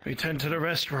thing. We tend to the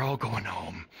rest, we're all going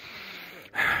home.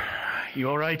 You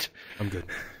alright? I'm good.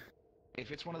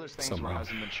 If it's one of those things Somehow. where it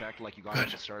hasn't been checked, like you got at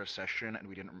the start of session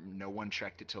and no one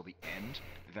checked it till the end,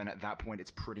 then at that point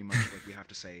it's pretty much like we have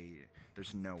to say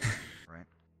there's no way, right?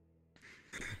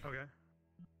 Okay.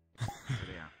 So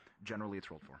yeah, generally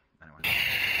it's rolled for. Anyway.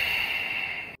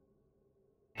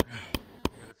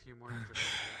 Got a few more.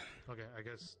 Okay, I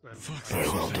guess then. Very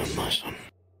well done, my son.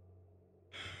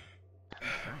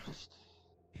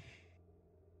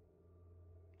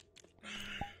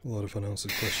 A lot of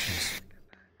unanswered questions.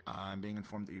 I'm being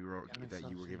informed that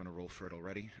you were given a roll for it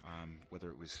already. Whether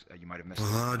it was you might have missed.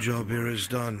 Well, our job here is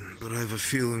done, but I have a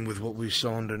feeling with what we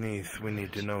saw underneath, we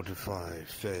need to notify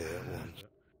Faye at once.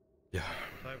 Yeah.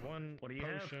 I have one What do you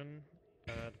have? potion.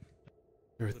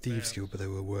 They're a thieves guild, but they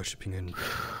were worshipping and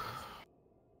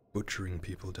butchering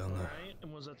people down there. Alright,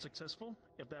 and was that successful?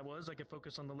 If that was, I could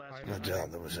focus on the last I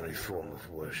doubt there was any form of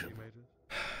worship.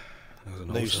 There was an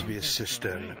There used to altar. be a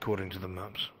cistern, according to the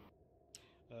maps.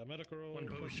 Medical roll. One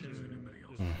potion.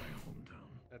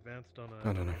 Advanced on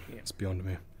I don't know. It's beyond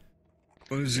me.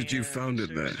 What is it you found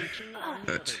it there?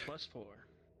 That Plus 4.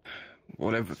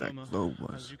 whatever that Soma, glow As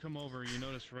was. you come over, you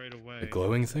notice right away. The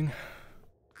glowing thing?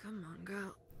 Come on,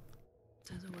 girl.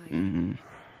 To the way. Mm-hmm.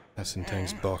 That's in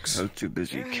Tang's box. I was too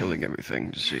busy killing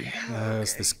everything to see.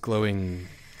 It's this glowing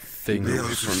thing. The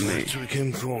Away from me. we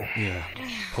came for. Yeah,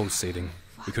 pulsating.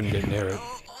 We couldn't get near it.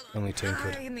 Only Tang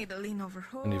could. I need to lean over.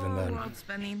 And even then, World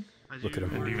spinning. look at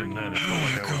him. And even then, it felt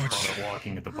like I was caught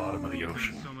walking at the bottom of the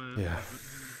ocean. Yeah.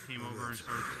 Came over and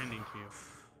started tending to you.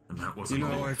 And that You wasn't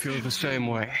know, all. I feel the same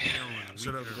way.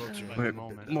 But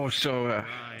more so,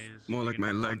 more like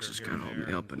my legs just can't hold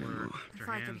me up anymore. If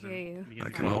I could hear you. I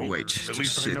can all wait At to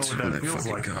least I know sit what on that that feels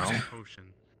fucking like now.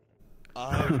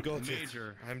 cart. I've got it.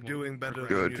 I'm doing better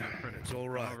Good. than you. It's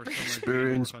alright.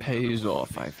 Experience pays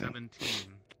off, I think.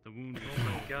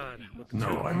 No,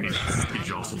 I mean,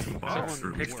 each also the box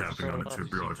through me tapping on it to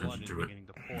draw attention to it.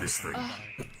 This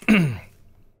thing.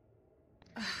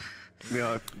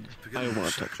 Yeah, I don't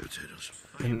want to touch it.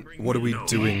 And what are we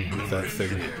doing with that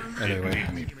thing, anyway?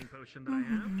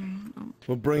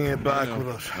 We'll bring it back with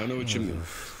us. I know what you mean.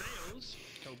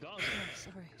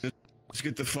 Let's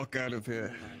get the fuck out of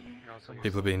here.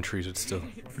 People are being treated still.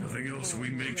 If nothing else, we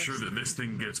make sure that this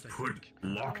thing gets put,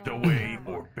 locked away,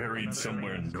 or buried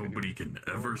somewhere nobody can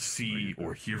ever see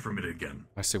or hear from it again.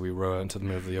 I say we row out into the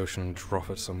middle of the ocean and drop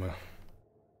it somewhere.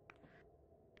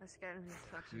 Let's get in these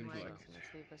fucking wagons and let's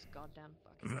leave this goddamn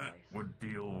fucking That place. would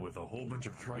deal with a whole bunch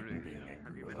of Triton being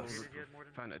angry with us.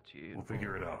 We'll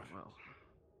figure it out.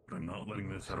 But I'm not letting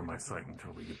this out of my sight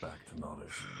until we get back to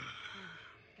Nautis.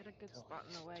 Get a good spot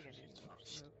in the wagon.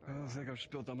 I don't think I've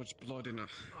spilled that much blood in a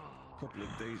couple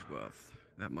of days' worth.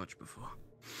 That much before.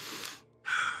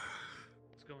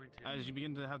 As you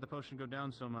begin to have the potion go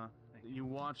down, Soma, you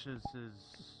watch as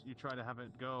you try to have it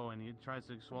go, and he tries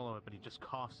to swallow it, but he just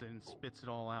coughs it and spits it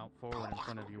all out forward in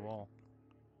front of you all.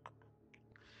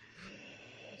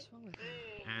 What's wrong with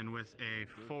him? And with a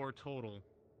 4 total,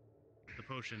 the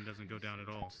potion doesn't go down at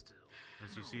all.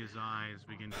 As you see his eyes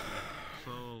begin to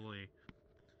slowly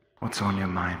What's on your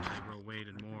mind? grow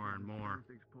weighted more and more.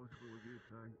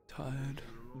 Tired.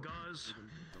 Gauze,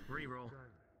 reroll.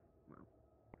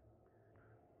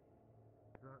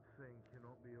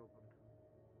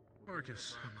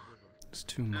 Marcus, It's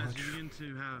too as much. you begin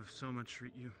to have Soma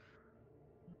treat you,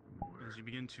 as you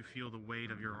begin to feel the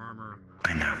weight of your armor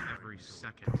I know. every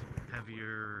second,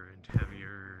 heavier and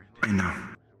heavier. I know.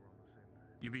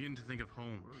 You begin to think of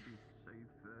home.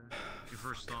 Your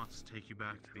first thoughts take you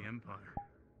back to the Empire.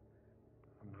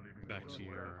 Back to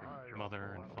your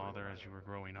mother and father as you were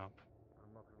growing up.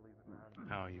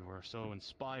 How you were so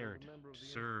inspired to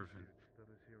serve and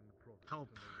help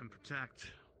and protect.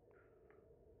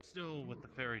 Still with the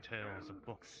fairy tales of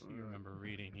books you remember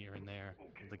reading here and there,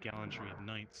 of the gallantry of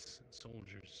knights and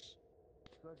soldiers.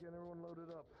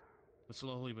 But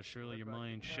slowly but surely your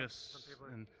mind shifts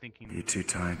and thinking... You're too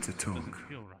tired to talk. Doesn't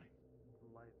feel right.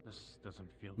 This doesn't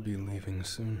feel Be leaving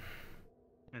soon.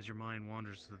 As your mind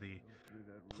wanders to the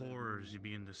horrors you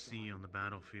begin to see on the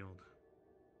battlefield,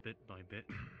 bit by bit.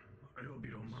 I hope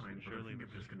you don't mind, but I Surely think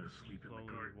I'm just gonna sleep in the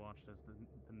slowly car. you watched as the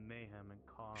mayhem and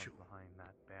cause behind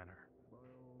that banner.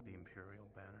 The Imperial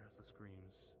banner as the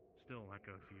screams still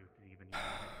echo to you even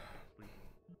sleep.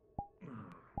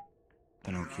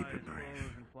 Then I'll keep it Your eyes brief.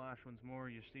 close and flash once more,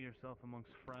 you see yourself amongst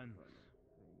friends.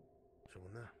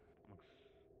 Someone there? Amongst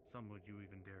some would you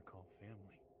even dare call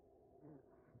family.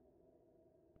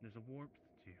 There's a warmth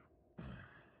to you.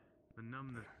 The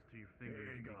numbness to your fingers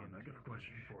Hey, begins I got a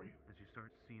question for you. as you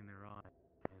start seeing their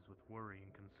eyes with worry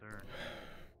and concern.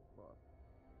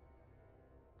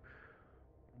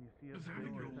 And you see Does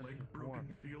having your leg broken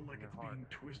feel like it's being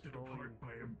twisted apart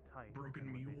by a broken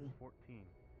mule? 14.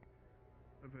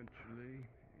 Eventually,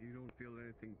 you don't feel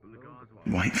anything below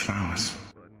White flowers.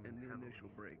 but in the initial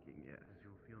breaking, yes.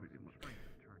 Pretty much.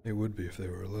 It would be if they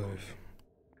were alive.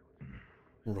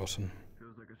 Rotten.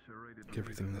 Feels like a serrated Like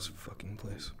everything in this fucking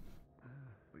place.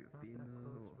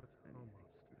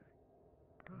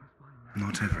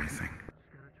 Not everything.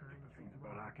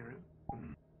 About accurate. I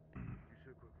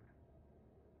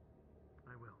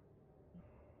will.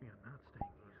 We are not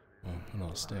staying here. Well, I'm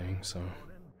not staying, so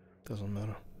doesn't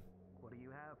matter. What do you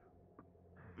have?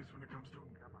 This when it comes to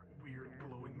weird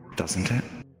glowing words. Doesn't it?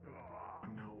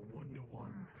 No,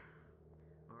 1-to-1.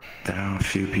 There are a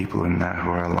few people in there who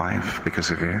are alive because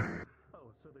of you.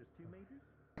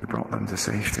 You brought them to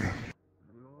safety.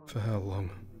 For how long?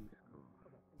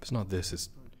 If it's not this, it's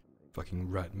fucking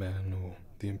Ratman or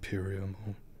the Imperium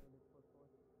or...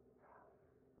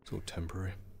 It's all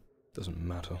temporary. Doesn't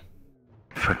matter.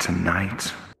 For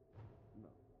tonight.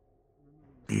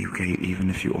 You gave, even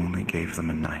if you only gave them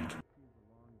a night.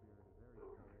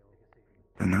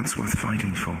 Then that's worth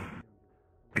fighting for.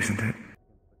 Isn't it?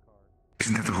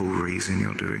 Isn't that the whole reason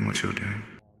you're doing what you're doing?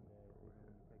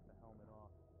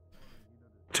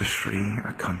 To free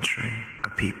a country, a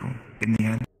people, in the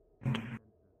end?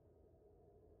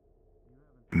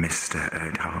 Mr.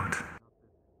 Erdhart.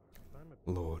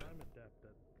 Lord.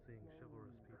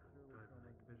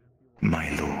 My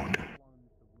lord.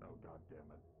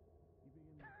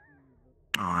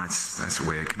 Oh, that's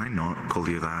weird. Can I not call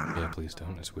you that? Yeah, please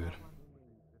don't. It's weird.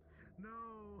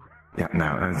 Yeah,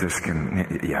 no, this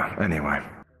can... Yeah, anyway.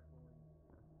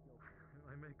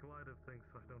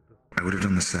 I would have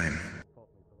done the same.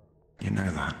 You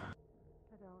know that.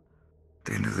 At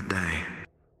the end of the day,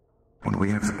 when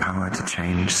we have the power to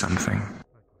change something,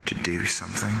 to do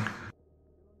something,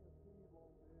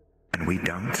 and we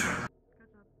don't,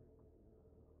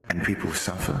 and people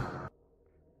suffer,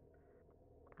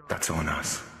 that's on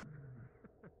us.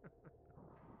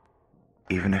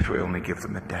 Even if we only give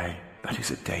them a day, that is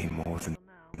a day more than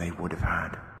they would have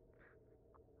had.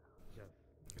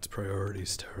 It's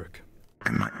priorities, Tarek.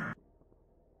 And my... I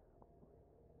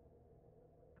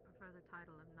prefer the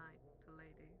title of knight to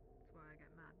lady. That's why I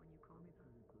get mad when you call me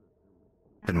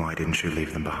that. Then why didn't you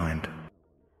leave them behind?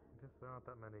 There aren't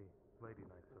that many lady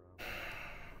knights around.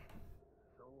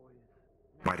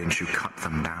 Why didn't you cut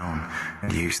them down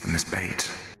and use them as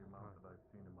bait?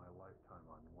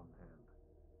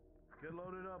 Get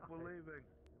loaded up, we're leaving.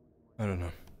 I don't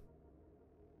know.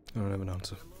 I don't have an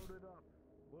answer.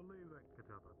 We're leaving. Good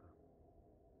job about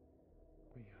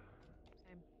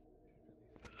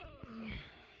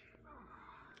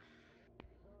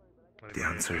that. The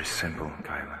answer is simple,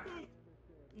 Kyla.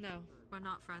 No, we're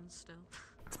not friends still.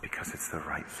 It's because it's the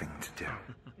right thing to do.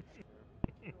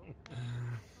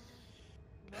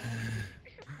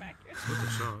 What a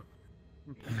shot.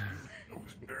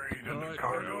 Buried in the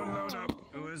cargo. Load up.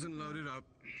 Who isn't loaded up?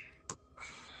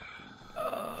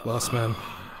 Last man.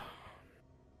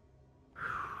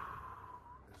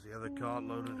 Is the other cart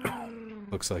loaded?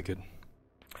 Looks like it.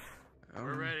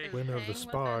 We're ready. Winner of the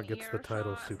spar gets the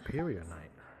title Superior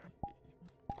Knight.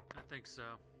 I think so.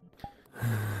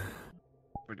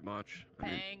 Pretty much.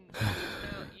 Dang,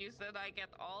 you said I get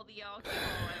all the alcohol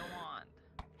I want.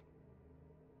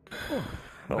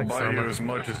 I'll Thanks, buy you Summer. as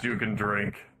much as you can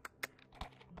drink.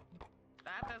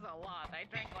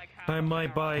 I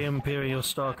might buy Imperial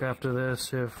stock after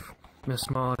this if Miss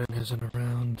Martin isn't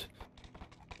around.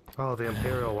 Oh, the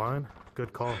Imperial wine?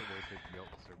 Good call.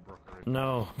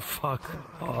 No, fuck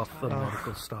off the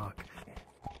medical stock.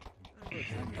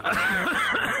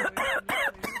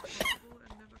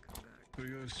 For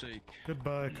your sake.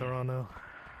 Goodbye, Carano.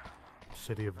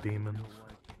 City of demons.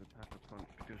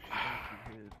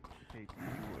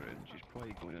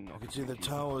 I can see the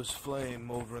towers flame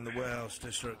over in the warehouse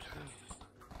district.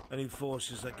 Any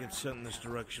forces that get sent in this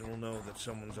direction will know that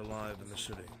someone's alive in the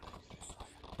city.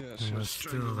 Yes, There's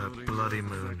still that bloody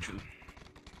moon.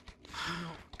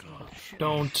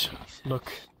 Don't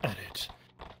look at it.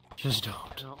 Just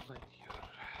don't.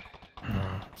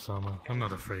 No, Sama, I'm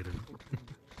not afraid of it.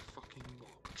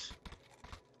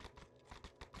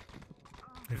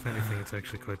 If anything, it's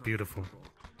actually quite beautiful.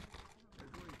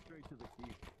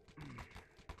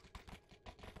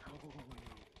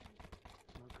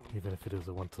 Even if it is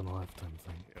a once-in-a-lifetime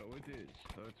thing. Oh, it is.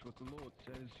 That's what the Lord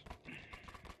says.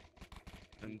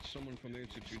 And someone from the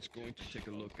Institute's going to take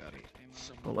a look at it.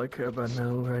 All I care about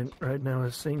now, right now,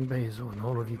 is seeing Basil and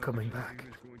all of you coming back.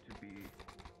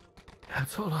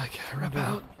 That's all I care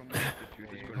about.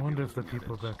 I wonder if the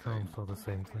people back home saw the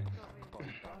same thing.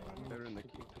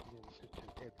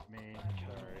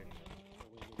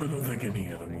 I don't think any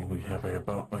of them will be happy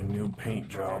about my new paint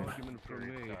job.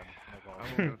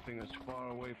 You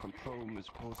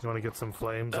want to get some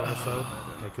flames on the side?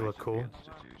 Make you look cool?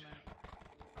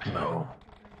 No.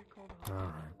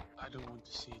 Alright. I don't want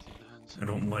to see it in the hands. I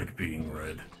don't like being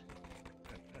red.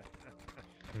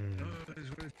 There's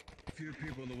very few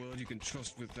people in the world you can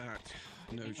trust with that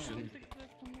notion.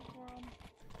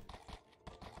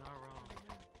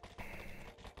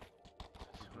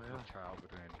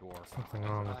 Nothing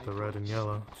wrong with the red and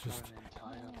yellow, it's just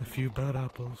a few bad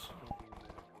apples.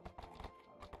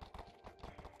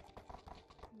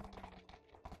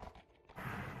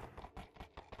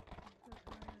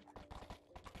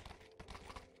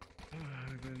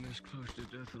 I've been this close to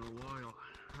death in a while.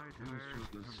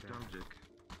 This was nostalgic.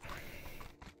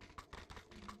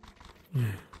 Yeah.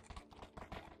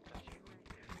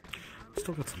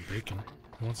 Still got some bacon.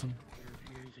 Want some?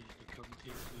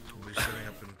 We'll be setting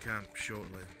up in camp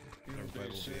shortly. Everybody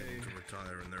will be able to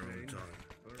retire in their own time.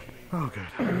 Oh,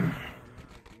 good.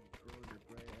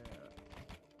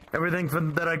 Everything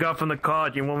that I got from the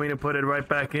cart, you want me to put it right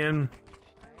back in?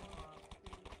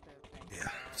 Yeah.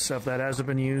 Stuff that hasn't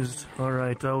been used?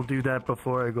 Alright, I'll do that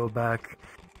before I go back.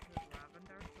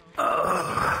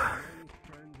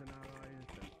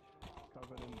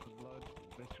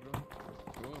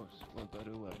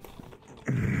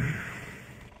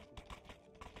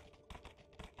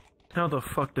 How the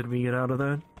fuck did we get out of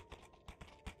that?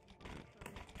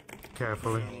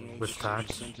 Carefully, with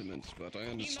tact. Sentiments, but I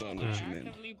understand what you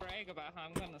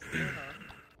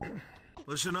mean.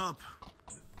 Listen up.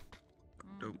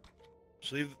 Don't.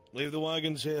 Just leave the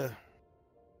wagons here.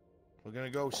 We're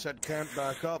gonna go set camp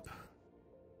back up.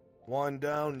 Wind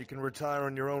down, you can retire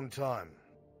on your own time.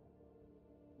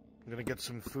 I'm gonna get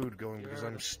some food going because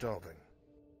I'm starving.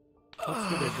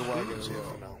 Leave the wagons here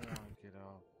for now.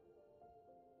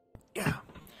 Yeah.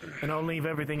 And I'll leave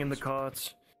everything in the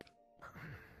carts.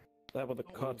 That with the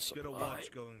carts. Get a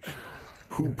watch going.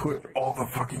 Who put all the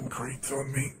fucking crates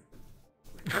on me?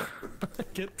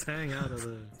 Get Tang out of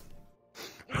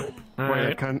there. Wait,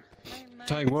 I can't.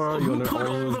 Tang, where are you? Who put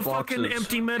all the boxes? fucking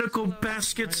empty medical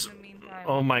baskets?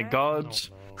 Oh my god.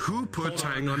 Who put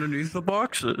Tang underneath the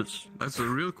boxes? That's a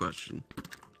real question.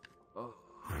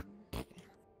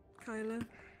 Kyla?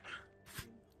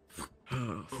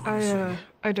 Oh,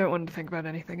 I don't want to think about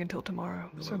anything until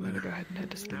tomorrow, so I'm gonna go ahead and head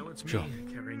to sleep. Now it's me Sure.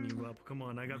 carrying you up. Come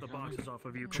on, I got the boxes off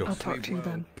of you. Sure. I'll talk to you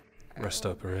then. Rest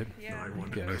up, alright? Yeah.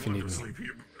 Yeah, if you need me.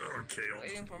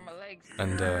 Waiting for my legs.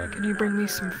 And, Can you bring me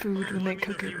some food when they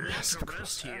cook it? yes, of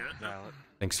course.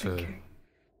 Thanks for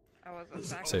I was a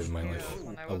sack saving of my potatoes life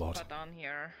when I a was lot. put on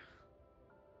here.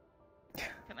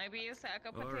 Can I be a sack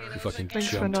of You potatoes fucking again? Thanks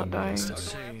for jumped not on me dying. last Do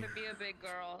I time. have to be a big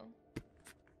girl?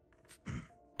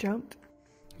 Jumped?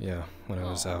 Yeah, when I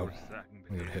was out,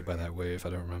 we got hit by that wave. I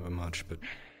don't remember much, but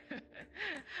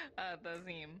Does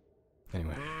seem.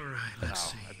 anyway.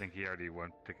 Thanks. I think he already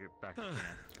went to get back to camp.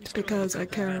 It's because I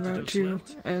care about you,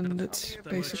 and that's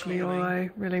basically all I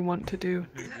really want to do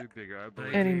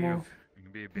anymore.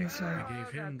 Is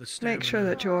make sure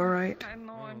that you're alright. I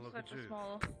know I'm such a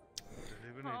small.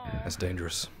 That's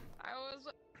dangerous.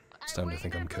 It's time to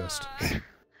think I'm cursed.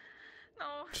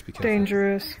 Just be careful.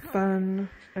 Dangerous, fun,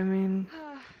 I mean,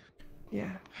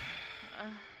 yeah.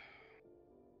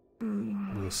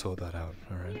 We'll sort that out,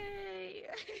 alright?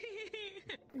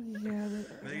 Yeah,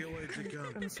 Make it way to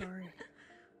come. I'm sorry.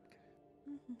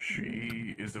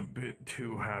 She is a bit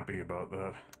too happy about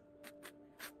that.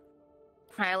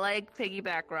 I like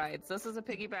piggyback rides. This is a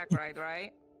piggyback ride,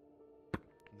 right?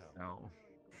 No.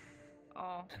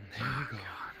 Oh. There you go.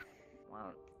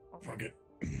 Well, okay. Fuck it.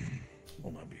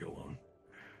 We'll not be alone.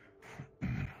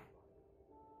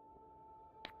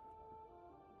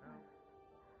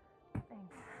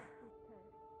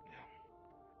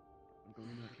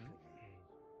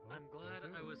 I'm glad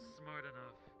I was smart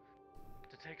enough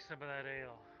to take some of that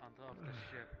ale off the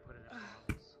ship, put it in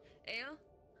bottles. Ale?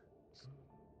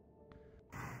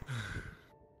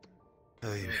 How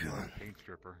are you feeling? Paint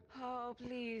stripper. Oh,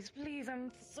 please, please,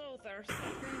 I'm so thirsty.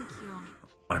 Thank you.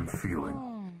 I'm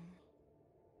feeling.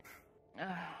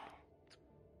 That's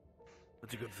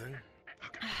a good thing.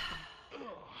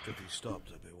 If he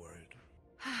stopped, I'd be worried.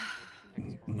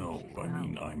 No, I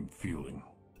mean I'm feeling.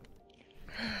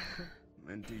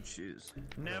 Minty cheese.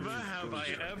 Never have I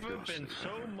ever been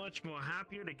so much more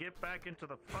happier to get back into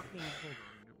the fucking.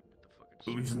 At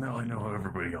least now I know how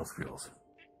everybody else feels.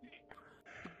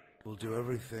 We'll do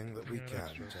everything that we can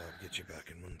to get you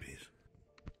back in one piece.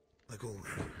 Like always.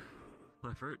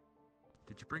 Clifford,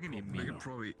 did you bring any meat? I could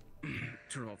probably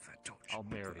turn off that torch. I'll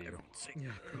marry you. Yeah,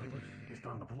 probably. Just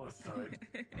on the plus side.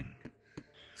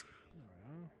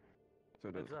 So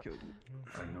it doesn't kill you.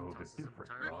 I know a bit different.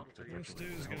 Your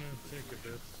stew's gonna take a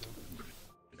bit, so.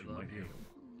 It might heal.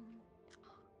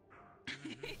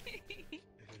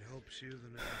 If it helps you,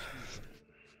 then it's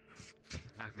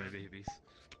Have my babies.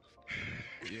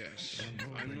 Yes.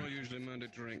 I'm not usually meant to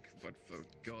drink, but for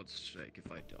God's sake,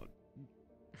 if I don't.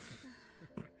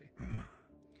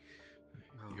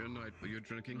 Good night, but you're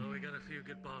drinking? Oh, we got a few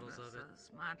good bottles of it.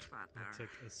 Much better. I'll take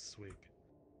a swig.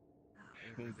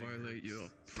 Won't violate your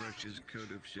precious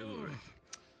code of chivalry.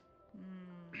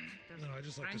 No, I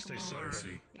just like to stay more.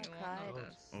 saucy. You won't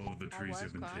notice. Oh, the trees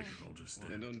have been crying. taken. I'll just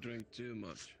stay. And don't drink too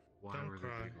much. Why Don't were the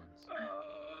cry. big ones?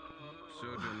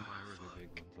 Surgeon, Why were the big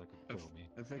ones that could kill me?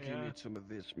 I think you need some of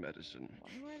this medicine.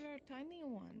 Why were there tiny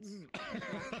ones?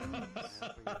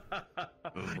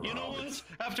 You know what?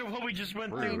 After what we just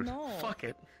went I through, know. fuck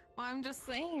it. Well, I'm just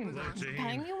saying, Well, Jane,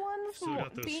 tiny ones still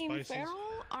got those being spices? feral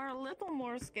are a little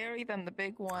more scary than the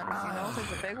big ones, you know, because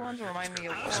the big ones remind me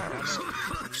of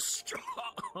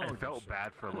war. I felt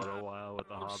bad for a little while with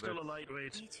the I'm Hobbit. still a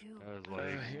lightweight. Me too. I was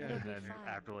like, yeah. and then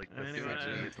after like the Anyway,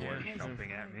 kids weren't yeah.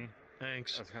 jumping at me,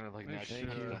 Thanks. I was kind of like, Thank nah, just you.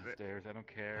 go downstairs. I don't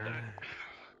care.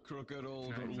 Crooked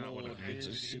old It's not what Lord it needs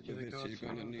a is. sip of it, so you're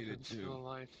gonna need it Still too.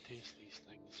 alive to taste these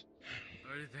things.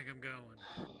 Where do you think I'm going?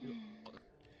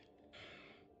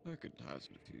 I could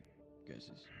hazard a few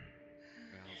guesses.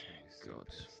 Val's gonna be so God.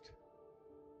 pissed.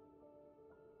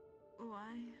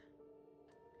 Why?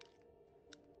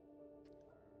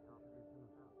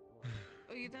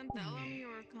 Oh, you didn't tell him you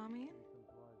were coming?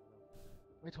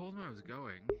 I told him I was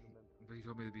going, but he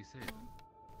told me to be safe.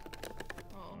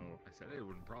 Oh. I said I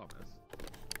wouldn't promise.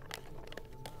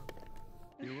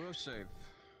 You were safe,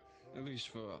 at least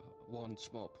for one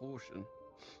small portion.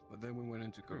 But then we went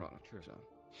into Gradia. True.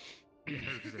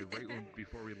 Because right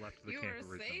before we left the You camp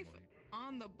were originally. safe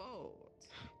on the boat.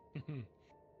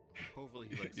 Hopefully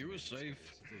he likes You me. were safe.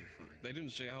 Still fine. They didn't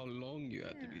say how long you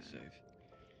had to be safe.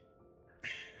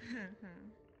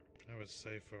 I was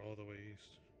safe for all the way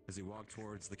east. As he walked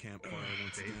towards the campfire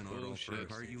once Big again, Otto bullshit.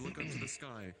 Furhart, you look up to the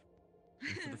sky.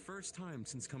 And for the first time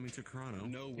since coming to Toronto,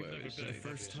 Nowhere never is been for the safe,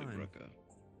 first time, Rucker.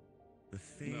 the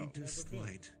faintest Never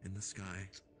been. light in the sky.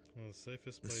 Well, the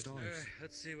safest The place. stars. Alright,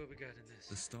 let's see what we got in this.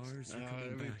 The stars are Ah,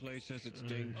 coming every back. place has its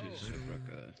dangers,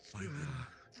 Rucker. By little.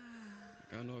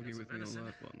 Can't argue with me on medicine.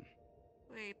 that one.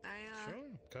 Wait, Sure,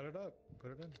 cut it up.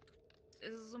 Put it in.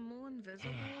 is the moon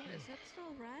visible? Is it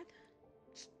still red?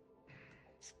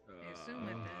 I assume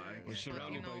it We're is. But, you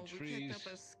surrounded by know, we trees. picked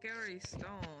up a scary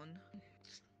stone.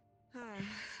 What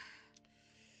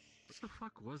the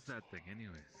fuck was that thing,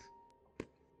 anyways?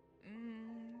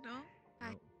 No?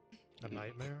 I... A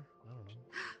nightmare? I don't know.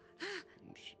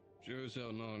 Sure as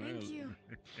hell no one Thank else. you.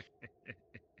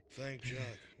 Thank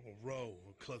Jack, or Roe,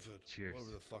 or Clifford, Cheers.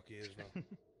 whatever the fuck he is now.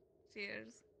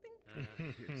 Cheers.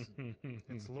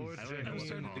 It's Lord I don't know what James.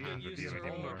 to call him, to be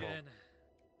vulnerable. Again.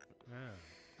 Yeah.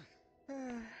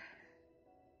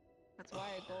 That's why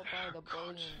I go by the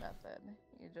bullying method.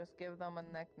 You just give them a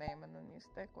nickname and then you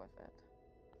stick with it.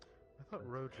 I thought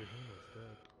Roger was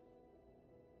dead.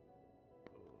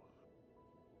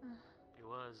 He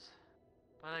was,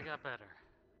 but I got better.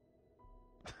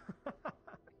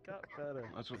 Got better.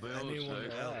 That's what they all Anyone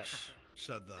say. else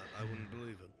said that, I wouldn't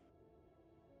believe it.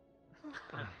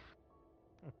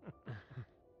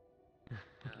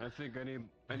 I think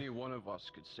any one of us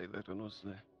could say that when was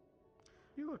there.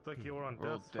 You looked like you were on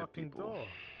We're all death's dead fucking people. door.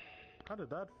 How did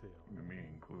that feel? Me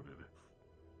included.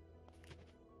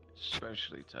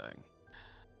 Especially Tang.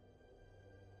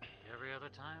 Every other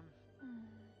time?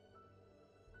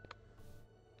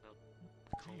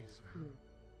 Jeez, man.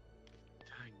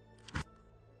 Dang. I'm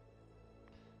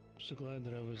so glad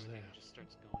that I was there. Just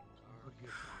starts going.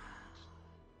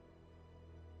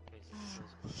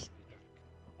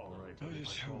 All right. I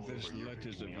just hope this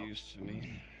letter's of use to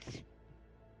me.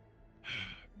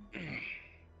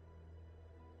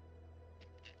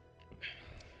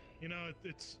 You know,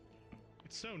 it's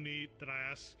so neat that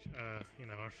I asked, you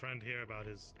know, our friend here about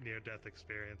his near-death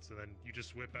experience, and then you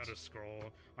just whip out a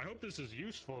scroll. I hope this is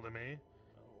useful to me.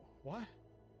 What?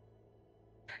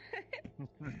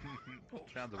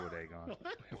 Found the wood egg on.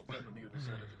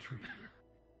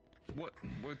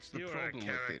 What's the You're a problem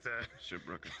with it, character.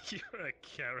 Shipwrecker? You're a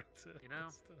character. You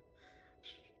know,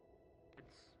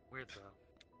 it's weird though.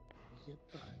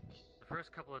 The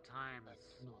first couple of times,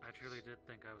 I truly did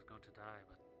think I was going to die,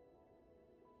 but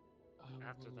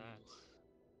after that,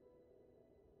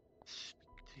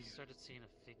 I started seeing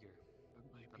a figure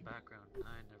in the background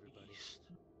behind everybody.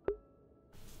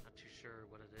 Not too sure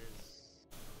what it is.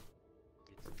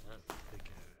 Maybe it's death.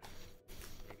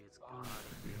 Maybe it's God.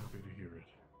 I'd be happy to hear it.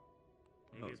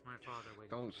 Maybe it's my father waiting.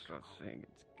 Don't start saying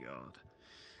it's God.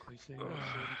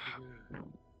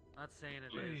 Not saying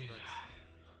it is,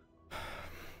 but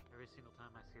every single time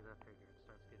I see that figure, it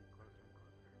starts getting closer and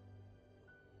closer.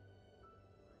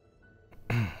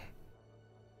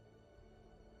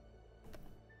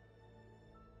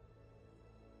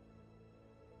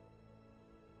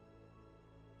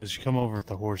 As you come over with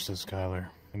the horses, Skylar,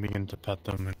 and begin to pet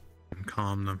them and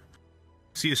calm them,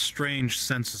 see a strange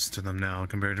sense to them now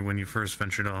compared to when you first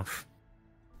ventured off.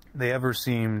 They ever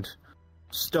seemed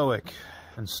stoic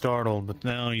and startled, but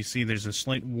now you see there's a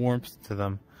slight warmth to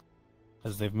them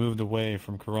as they've moved away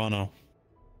from Carano.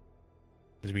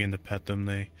 As you begin to pet them,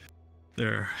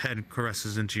 their head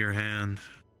caresses into your hand.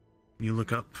 You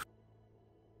look up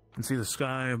and see the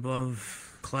sky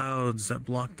above, clouds that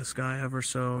block the sky ever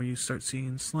so. You start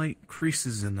seeing slight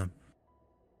creases in them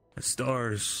as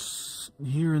stars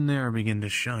here and there begin to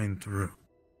shine through.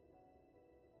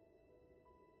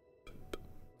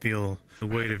 Feel the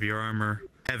weight of your armor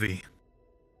heavy,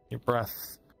 your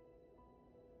breath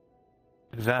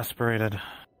exasperated,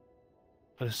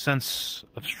 but a sense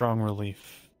of strong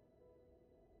relief,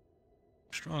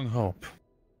 strong hope.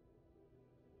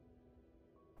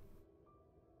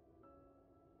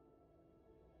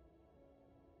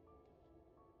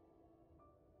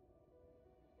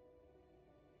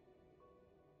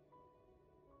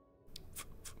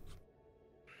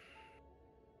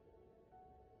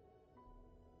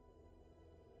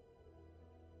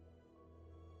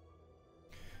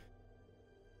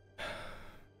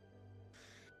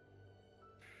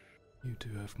 You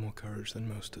do have more courage than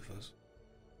most of us.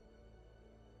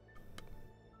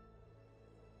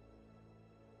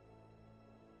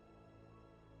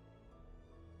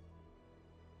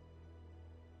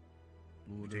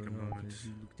 Take a moment. As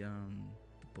you look down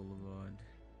the boulevard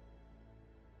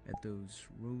at those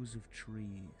rows of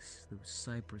trees, those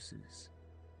cypresses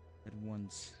that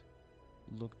once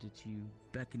looked at you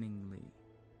beckoningly,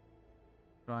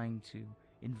 trying to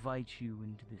invite you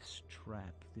into this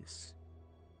trap, this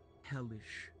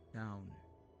hellish town.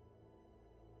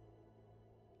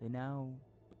 They now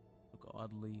look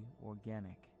oddly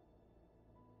organic.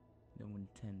 No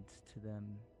intent to them.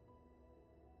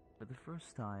 For the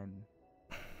first time,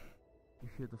 you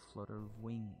hear the flutter of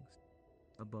wings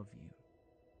above you.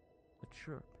 A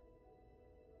chirp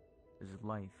as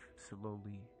life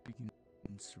slowly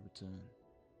begins to return.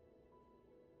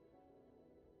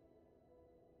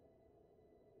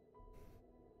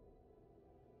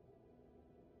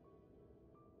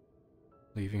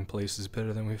 Leaving place is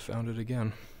better than we found it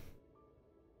again.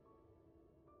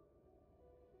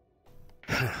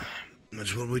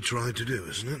 That's what we tried to do,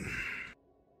 isn't it?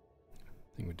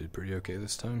 I think we did pretty okay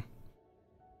this time.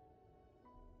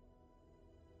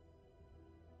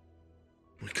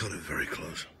 We cut it very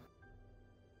close.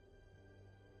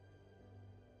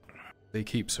 They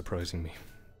keep surprising me.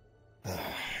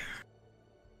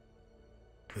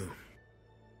 Who?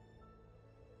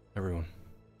 Everyone.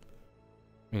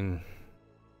 I mean...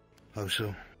 How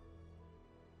so?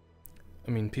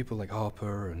 I mean, people like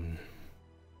Harper and...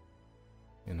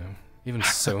 You know, even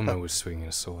Soma was swinging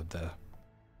a sword there.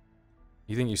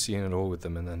 You think you're seeing it all with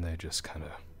them, and then they just kind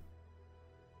of...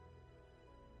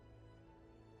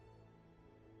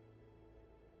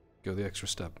 go the extra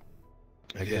step.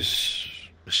 It is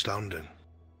astounding.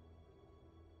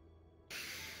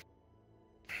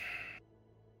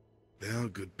 They are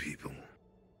good people.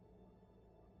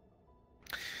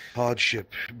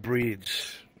 Hardship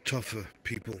breeds tougher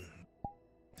people,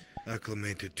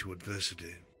 acclimated to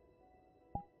adversity.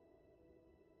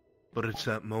 But it's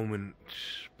that moment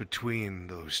between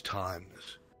those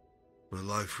times, where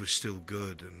life was still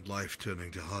good and life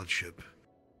turning to hardship,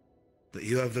 that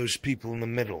you have those people in the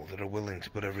middle that are willing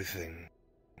to put everything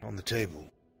on the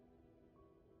table.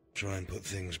 Try and put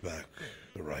things back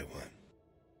the right way.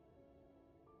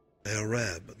 They are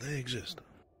rare, but they exist.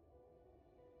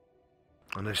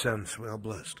 In a sense, we are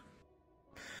blessed.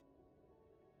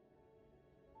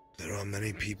 There are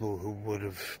many people who would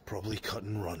have probably cut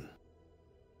and run,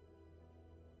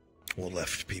 or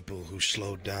left people who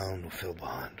slowed down or fell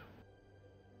behind.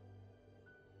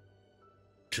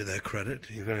 To their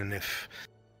credit, even if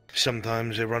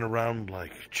sometimes they run around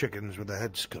like chickens with their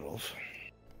heads cut off,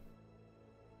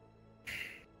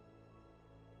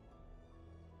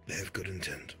 they have good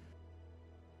intent.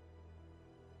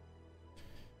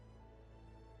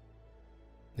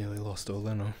 Nearly lost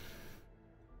Oleno.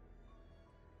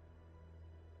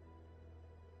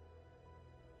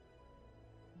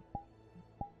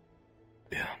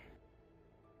 Yeah.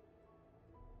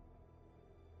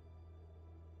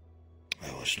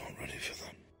 I was not ready for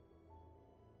that.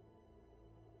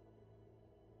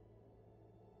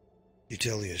 You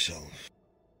tell yourself,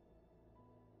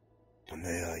 when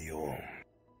they are your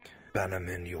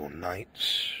bannermen, your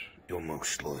knights, your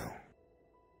most loyal.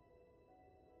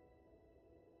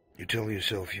 You tell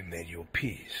yourself you made your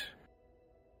peace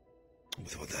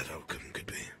with what that outcome could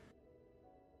be.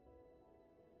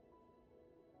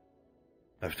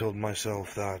 I've told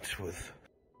myself that with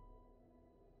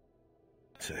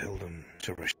Sahildum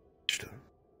Sarishta.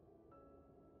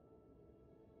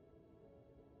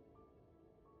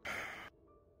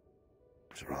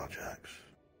 Sir Arjax,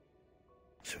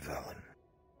 Sir Valen,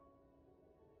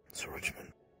 Sir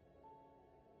Richmond,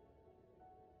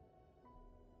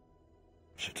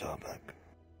 Sir Tarbeck,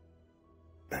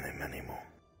 many, many more.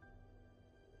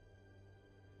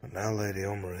 But now Lady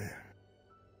Omri,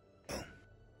 well,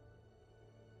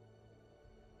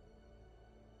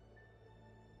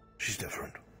 she's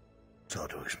different. It's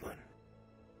hard to explain.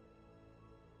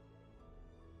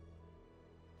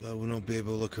 I would not be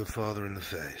able to look her father in the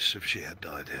face if she had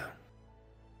died here.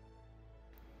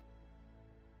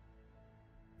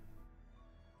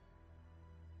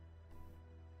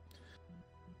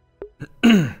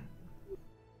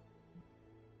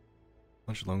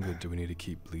 Much longer do we need to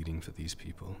keep bleeding for these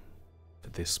people? For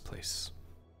this place?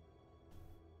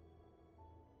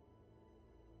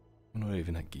 We're not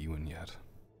even at Giwan yet.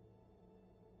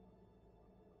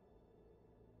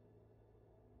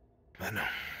 I know.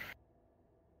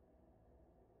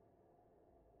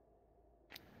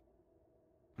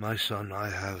 My son, I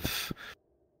have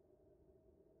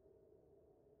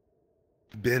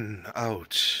been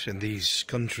out in these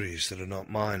countries that are not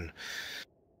mine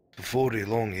for 40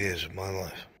 long years of my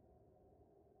life.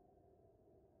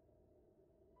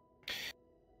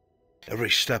 Every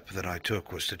step that I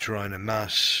took was to try and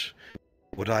amass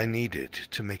what I needed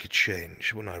to make a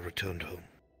change when I returned home.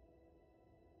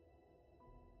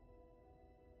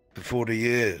 For 40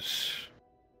 years,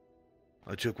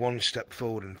 I took one step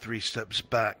forward and 3 steps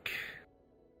back.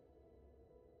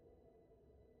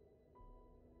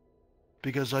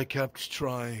 Because I kept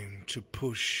trying to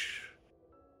push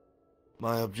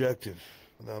my objective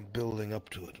without building up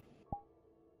to it.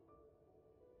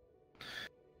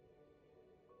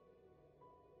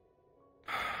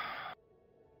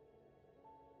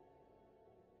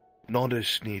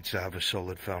 Nautis needs to have a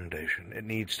solid foundation. It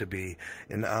needs to be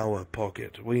in our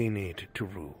pocket. We need to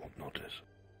rule Nautis.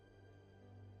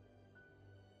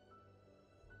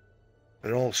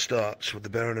 It all starts with the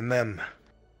Baron of Mem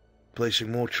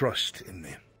placing more trust in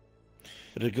me.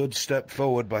 At a good step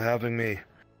forward by having me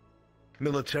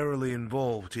militarily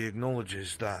involved, he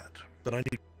acknowledges that I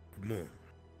need more.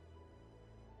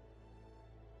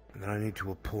 And that I need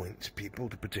to appoint people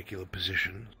to particular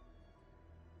positions,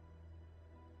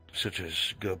 such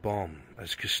as Gerbom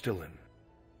as Castellan.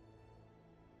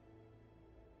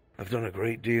 I've done a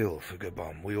great deal for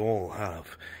Gerbom, we all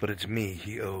have, but it's me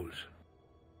he owes.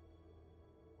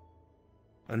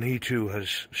 And he too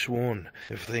has sworn,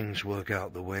 if things work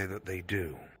out the way that they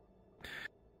do,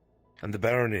 and the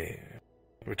barony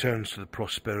returns to the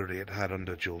prosperity it had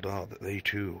under Juldar, that they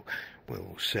too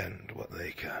will send what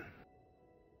they can.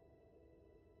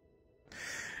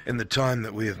 In the time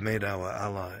that we have made our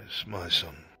allies, my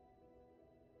son,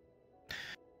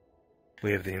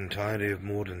 we have the entirety of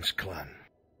Morden's clan.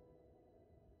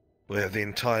 We have the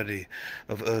entirety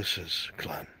of Ursa's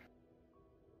clan.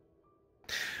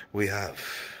 We have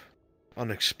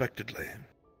unexpectedly.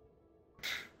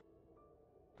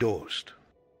 Dorst,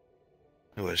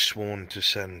 who has sworn to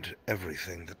send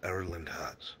everything that Ireland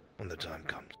has when the time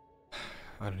comes.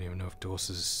 I don't even know if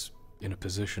Dorst is in a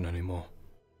position anymore.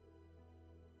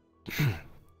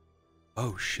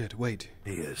 Oh shit, wait.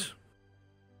 He is.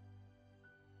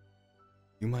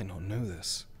 You might not know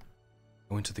this.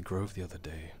 I went to the Grove the other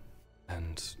day,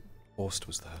 and Horst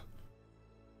was there.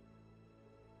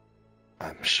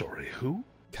 I'm sorry, who?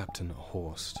 Captain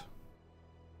Horst.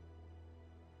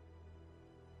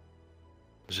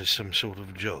 Is this some sort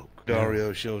of joke?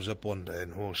 Dario shows up one day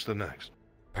and Horst the next.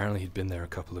 Apparently he'd been there a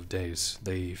couple of days.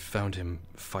 They found him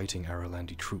fighting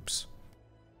Aralandi troops.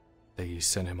 They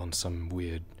sent him on some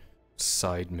weird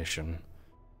side mission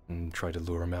and tried to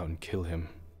lure him out and kill him.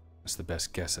 That's the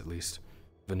best guess, at least.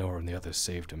 Venora and the others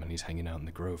saved him, and he's hanging out in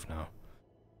the Grove now.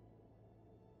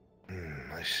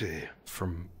 I see.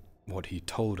 From what he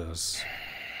told us,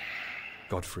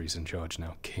 Godfrey's in charge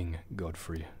now, King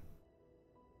Godfrey.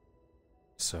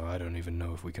 So I don't even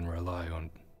know if we can rely on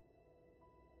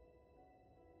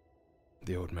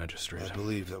the old magistrate. I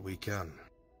believe that we can.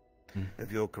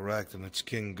 If you're correct and it's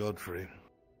King Godfrey,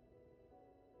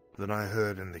 then I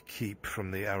heard in the keep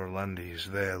from the Aralandis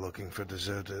there looking for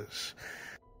deserters.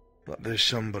 But there's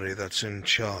somebody that's in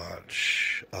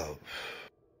charge of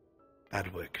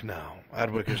Adwick now.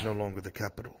 Adwick is no longer the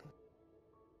capital.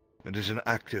 It is an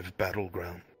active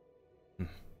battleground.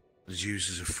 It's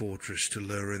used as a fortress to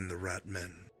lure in the rat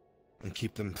men and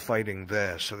keep them fighting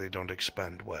there so they don't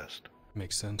expand west.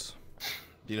 Makes sense.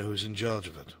 Do you know who's in charge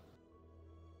of it?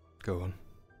 Go on.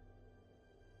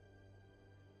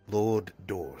 Lord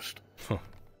Dorst.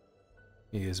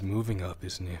 He is moving up,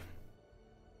 isn't he?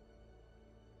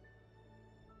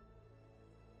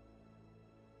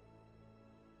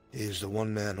 He is the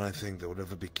one man I think that would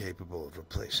ever be capable of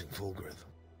replacing Fulgrith.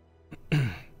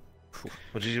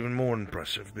 Which is even more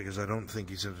impressive because I don't think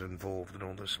he's involved in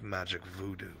all this magic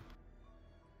voodoo.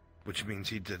 Which means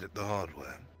he did it the hard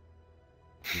way.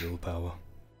 Willpower.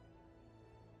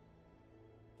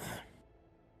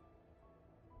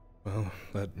 Well,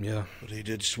 yeah. But he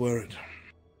did swear it.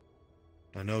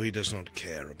 I know he does not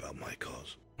care about my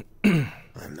cause.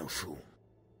 I'm no fool.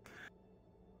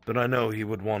 But I know he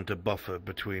would want a buffer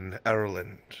between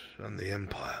Ireland and the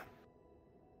Empire.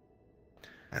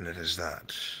 And it is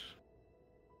that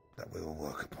we will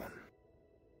work upon.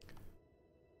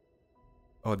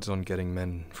 Odds on getting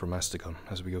men from Astagon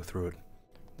as we go through it.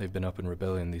 They've been up in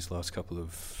rebellion these last couple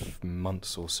of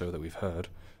months or so that we've heard,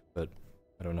 but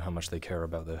I don't know how much they care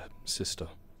about their sister.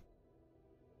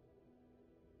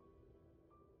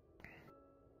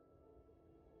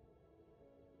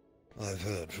 I've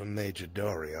heard from Major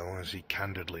Dario as he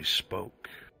candidly spoke.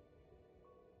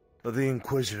 But the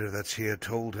Inquisitor that's here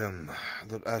told him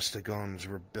that Astagon's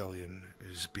rebellion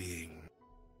is being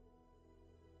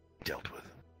dealt with.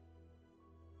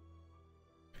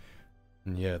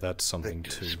 And yeah, that's something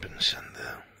Victor's been sent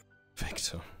there.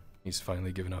 Victor. He's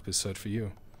finally given up his search for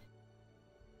you.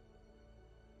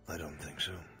 I don't think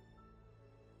so.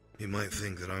 He might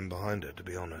think that I'm behind it, to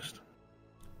be honest.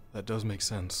 That does make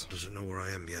sense. Doesn't know where I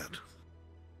am yet.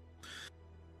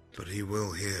 But he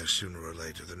will hear sooner or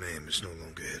later the name is no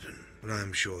longer hidden. And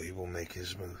I'm sure he will make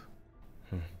his move.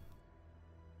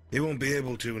 He won't be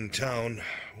able to in town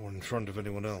or in front of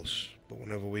anyone else. But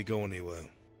whenever we go anywhere,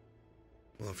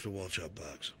 we'll have to watch our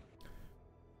backs.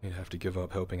 You'd have to give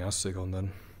up helping Astagon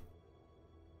then.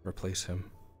 Replace him.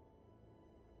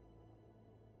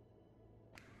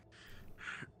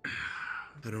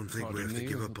 I don't think we have to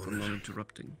give up on it. I'm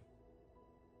interrupting.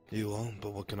 You won't,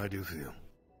 but what can I do for you?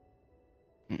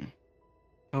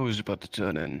 I was about to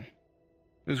turn in.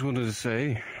 Just wanted to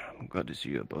say, I'm glad to see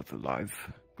you're both alive.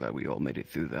 Glad we all made it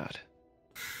through that.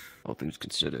 All things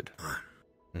considered.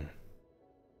 You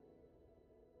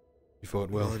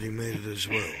fought well. Glad you made it as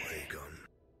well, Aegon.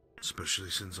 Especially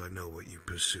since I know what you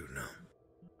pursue now.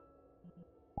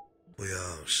 We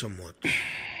are somewhat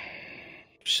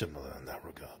similar in that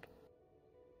regard.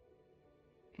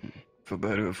 For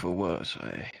better or for worse,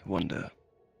 I wonder.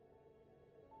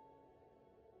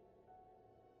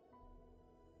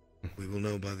 We will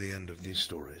know by the end of these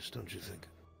stories, don't you think?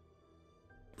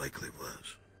 Likely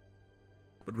worse.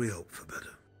 But we hope for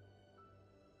better.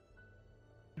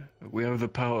 We have the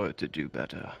power to do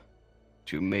better.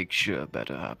 To make sure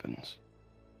better happens.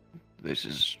 This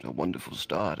is a wonderful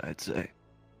start, I'd say.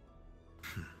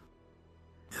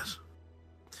 Yes.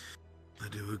 I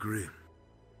do agree.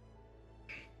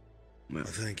 Well, I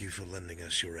thank you for lending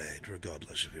us your aid,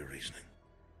 regardless of your reasoning.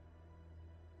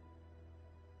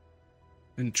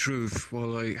 in truth,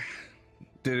 while I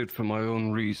did it for my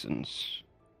own reasons,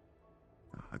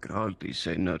 I could hardly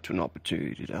say no to an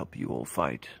opportunity to help you all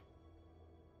fight.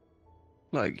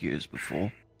 Like years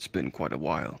before. It's been quite a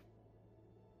while.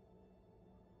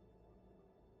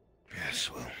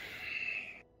 Yes, well,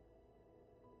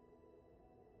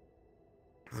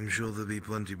 I'm sure there'll be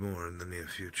plenty more in the near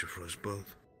future for us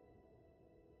both.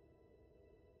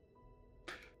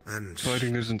 And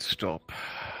Fighting doesn't stop.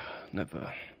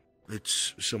 Never.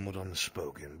 It's somewhat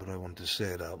unspoken, but I want to say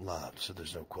it out loud so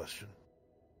there's no question.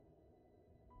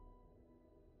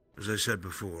 As I said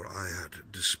before, I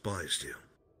had despised you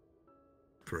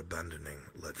for abandoning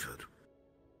Ledford.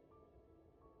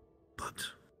 But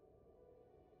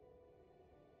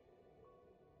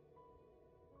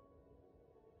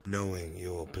knowing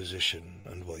your position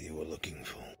and what you were looking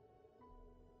for,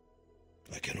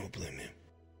 I cannot blame you.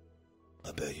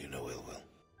 I bear you no ill will.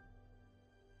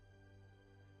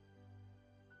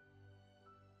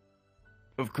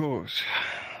 Of course.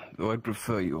 Though I'd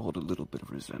prefer you hold a little bit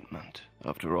of resentment.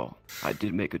 After all, I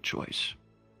did make a choice.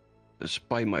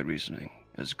 Despite my reasoning,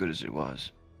 as good as it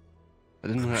was, I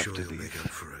didn't have sure to you'll leave. make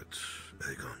up for it,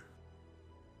 Aegon.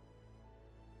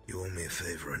 You owe me a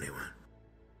favor anyway.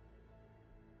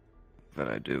 That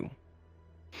I do.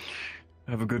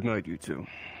 Have a good night, you two.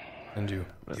 And you.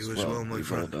 You as well, my we've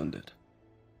friend. all done it.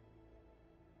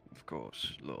 Of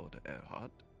course, Lord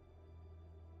Erhard.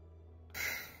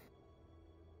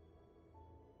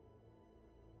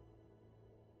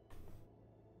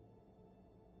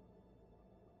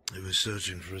 He was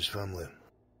searching for his family.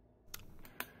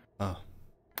 Ah.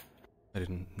 I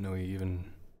didn't know he even...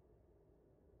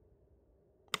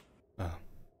 Ah.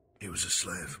 He was a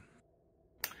slave.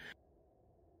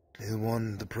 He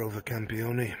won the Prova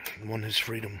Campione and won his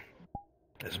freedom.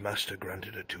 His master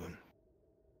granted it to him.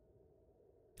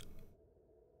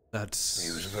 That's...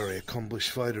 He was a very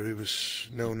accomplished fighter. He was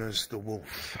known as the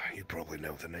Wolf. You probably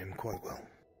know the name quite well.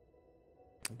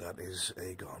 That is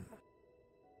Aegon.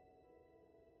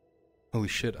 Holy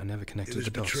shit, I never connected He was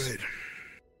the dots. betrayed.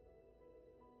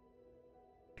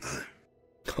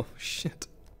 Oh shit.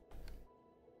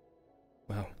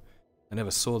 Wow. I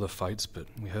never saw the fights, but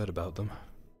we heard about them.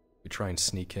 We try and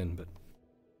sneak in, but...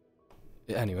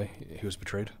 Yeah, anyway, he was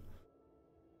betrayed.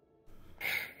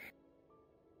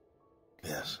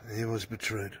 Yes, he was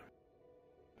betrayed.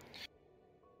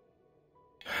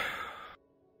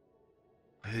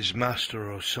 His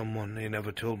master or someone, he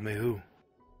never told me who.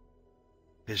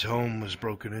 His home was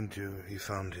broken into. He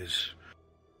found his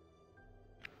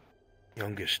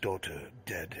youngest daughter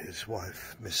dead, his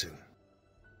wife missing,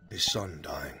 his son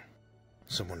dying.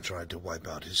 Someone tried to wipe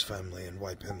out his family and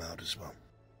wipe him out as well.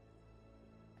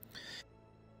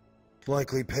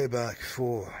 Likely payback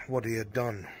for what he had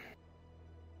done.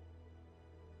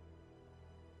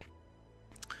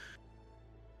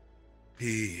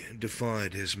 He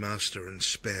defied his master and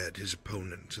spared his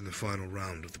opponent in the final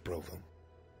round of the Prova.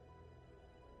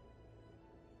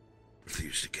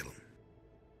 Refused to kill him.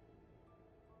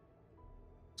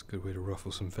 It's a good way to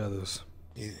ruffle some feathers.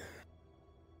 Yeah.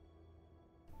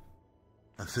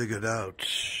 I figured out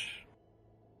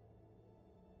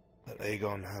that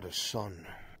Aegon had a son.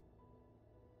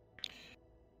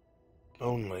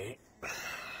 Only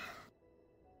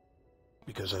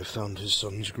because I found his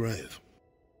son's grave.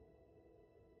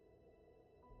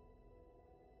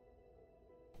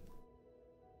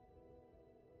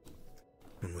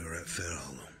 When we were at Fair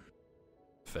Hollow.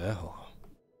 Fair Hollow?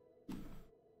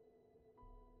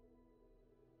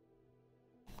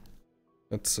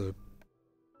 That's a...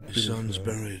 His son's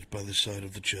buried by the side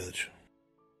of the church.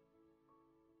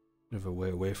 Bit of a way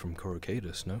away from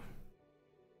Coracadus, no?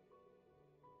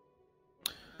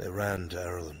 They ran to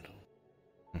Ireland,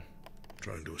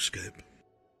 trying to escape.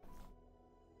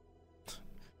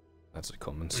 That's a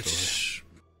common story.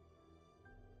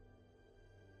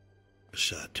 It's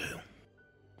a sad tale.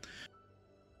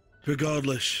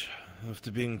 Regardless,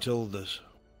 after being told this,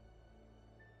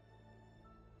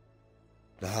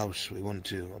 the house we went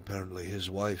to, apparently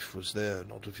his wife was there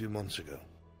not a few months ago.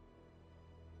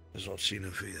 Has not seen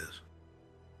her for years.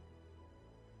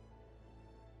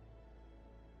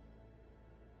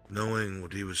 Knowing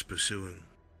what he was pursuing,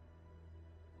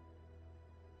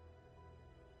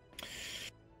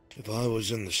 if I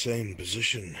was in the same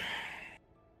position,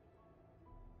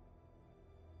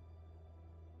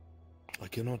 I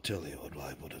cannot tell you what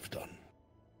I would have done.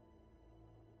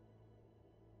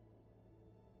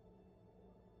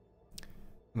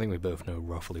 I think we both know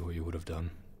roughly what you would have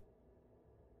done.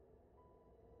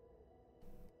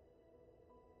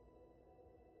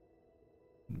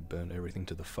 Burn everything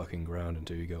to the fucking ground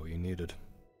until you got what you needed.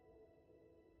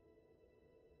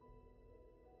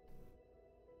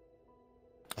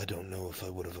 I don't know if I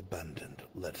would have abandoned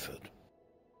Ledford.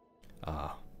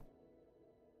 Ah.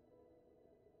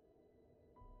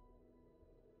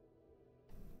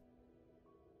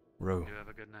 Ro. You have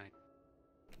a good night.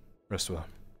 Rest well.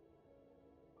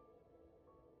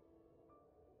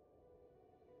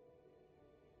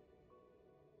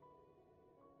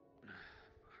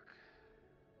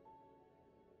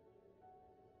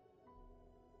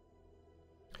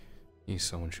 He's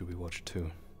someone should be watched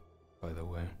too, by the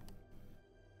way.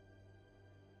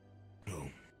 No.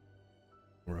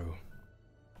 Ro.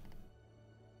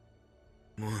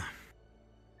 What?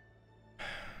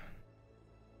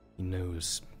 He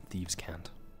knows thieves can't.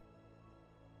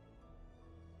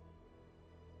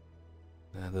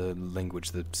 The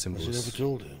language, the symbols. Has he never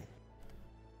told you?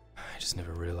 I just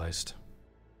never realized.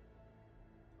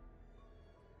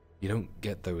 You don't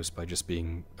get those by just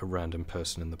being a random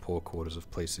person in the poor quarters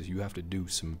of places. You have to do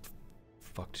some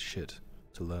fucked shit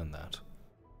to learn that.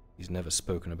 He's never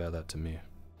spoken about that to me.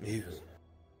 Even.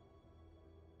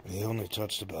 He only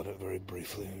touched about it very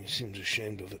briefly, and he seems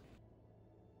ashamed of it.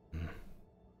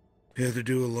 He had to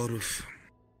do a lot of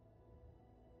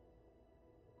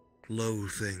low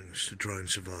things to try and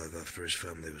survive after his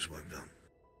family was wiped out.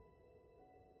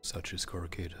 Such as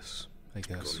Corrugatus, I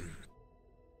guess.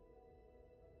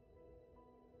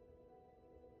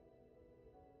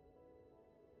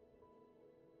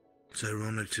 It's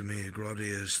ironic to me,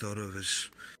 Gradia is thought of as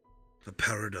a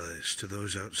paradise to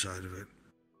those outside of it.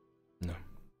 No.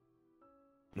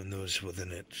 And those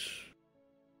within it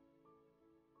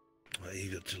are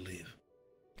eager to leave.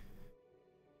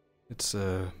 It's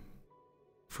a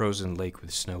frozen lake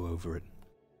with snow over it.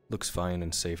 Looks fine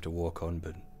and safe to walk on,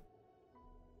 but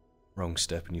wrong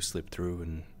step and you slip through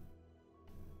and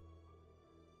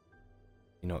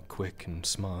you're not quick and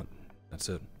smart. That's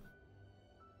it.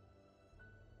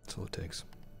 That's all it takes.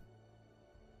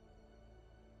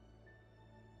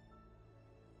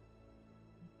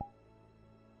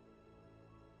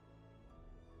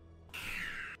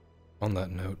 On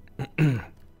that note,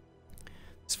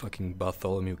 this fucking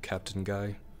Bartholomew Captain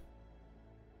guy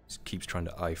just keeps trying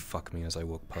to eye fuck me as I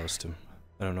walk past him.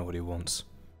 I don't know what he wants.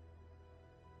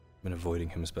 I've been avoiding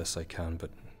him as best I can,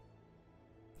 but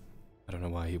I don't know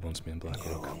why he wants me in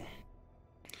Blackrock.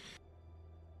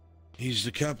 He's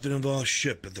the captain of our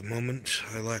ship at the moment.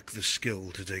 I lack the skill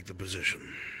to take the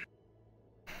position.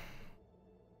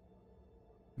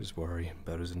 Just worry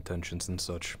about his intentions and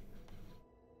such.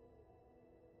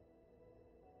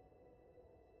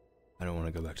 I don't want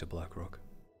to go back to Blackrock.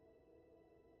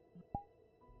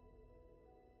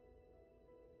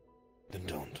 Then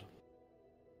don't.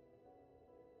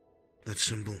 That's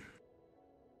simple.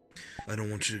 I don't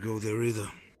want you to go there either.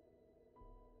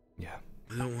 Yeah.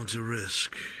 I don't want to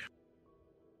risk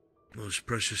the most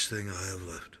precious thing I have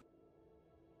left.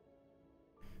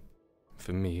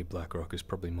 For me, Blackrock is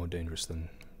probably more dangerous than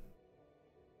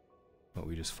what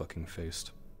we just fucking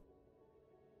faced.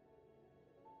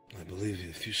 I believe you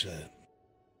if you say it.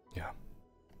 Yeah.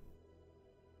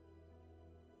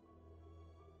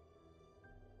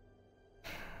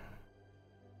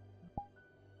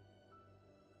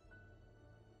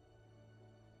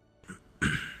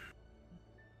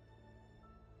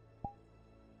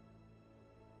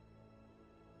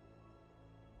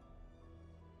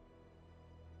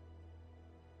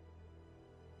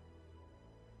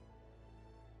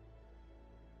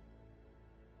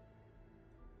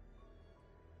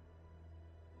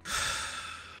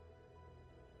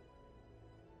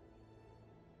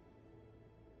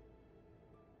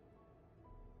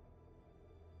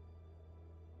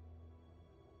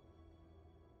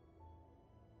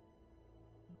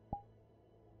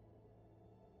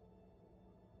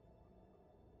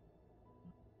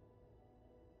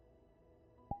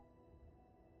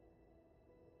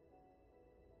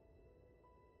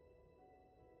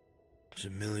 There's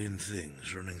a million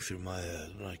things running through my head,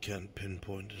 and I can't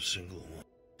pinpoint a single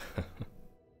one.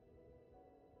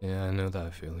 Yeah, I know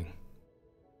that feeling.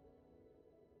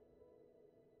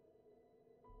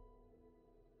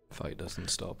 Fight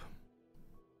doesn't stop.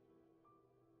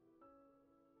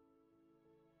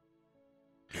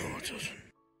 No, it doesn't.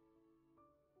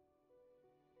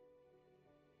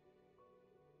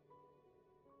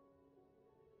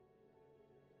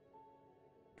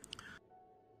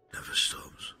 Never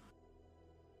stops.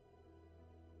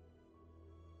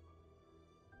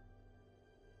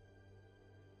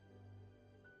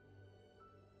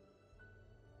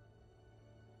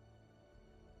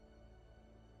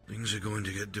 Things are going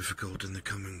to get difficult in the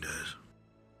coming days.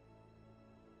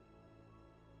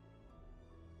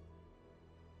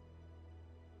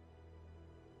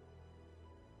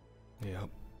 Yep.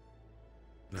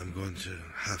 And I'm going to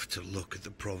have to look at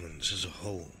the province as a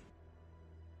whole.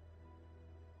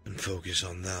 And focus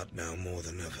on that now more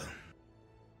than ever.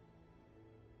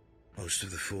 Most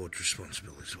of the forge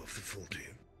responsibilities will fall to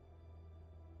you.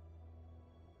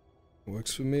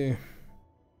 Works for me.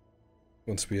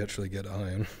 Once we actually get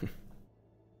iron.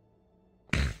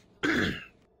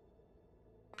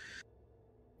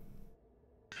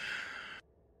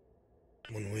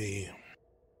 When we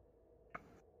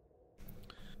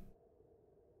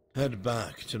head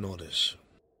back to Nautis,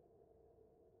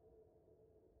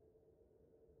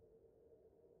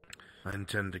 I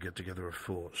intend to get together a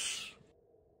force,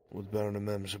 with Baron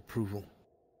Amem's approval,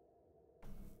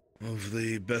 of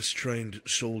the best trained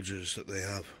soldiers that they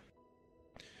have.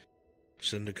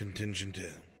 Send a contingent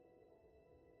here.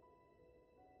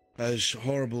 As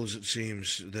horrible as it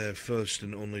seems, their first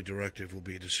and only directive will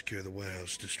be to secure the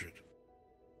warehouse district.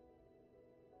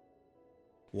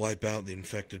 Wipe out the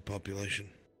infected population.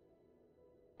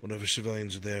 Whatever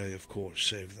civilians are there, of course,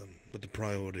 save them, but the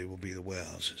priority will be the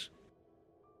warehouses.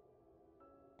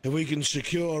 If we can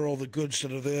secure all the goods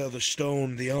that are there, the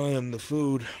stone, the iron, the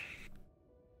food,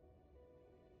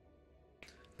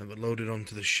 have it loaded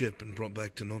onto the ship and brought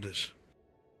back to Nautis,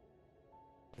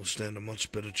 we'll stand a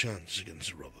much better chance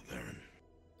against the robber baron.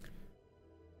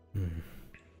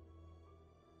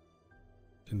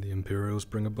 Did the Imperials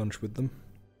bring a bunch with them?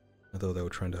 I thought they were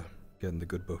trying to get in the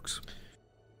good books.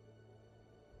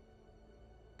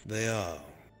 They are,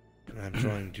 and I'm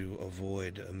trying to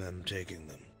avoid them taking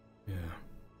them. Yeah.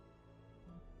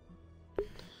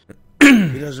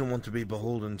 He doesn't want to be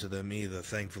beholden to them either.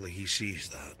 Thankfully, he sees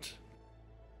that.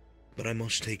 But I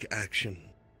must take action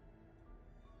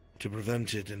to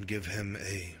prevent it and give him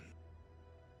a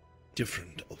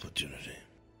different opportunity.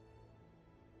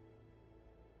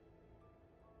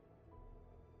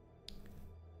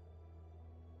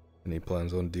 Any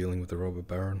plans on dealing with the robber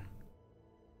baron?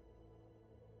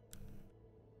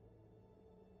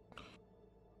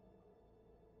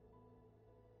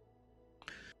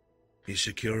 He's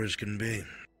secure as can be.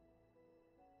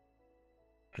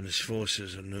 And his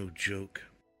forces are no joke.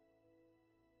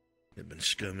 They've been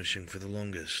skirmishing for the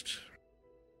longest.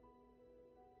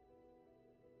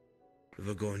 If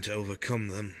we're going to overcome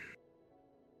them,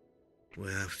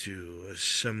 we have to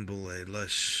assemble a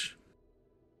less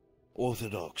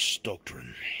orthodox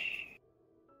doctrine.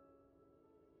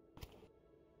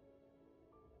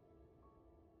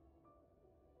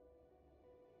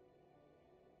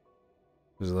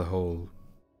 There's the whole...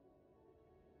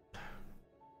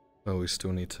 Well, we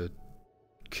still need to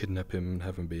kidnap him and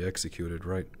have him be executed,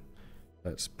 right?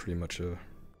 That's pretty much a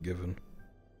given.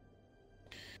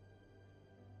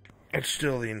 It's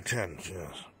still the intent,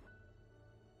 yes.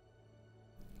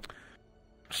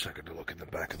 Second to look in the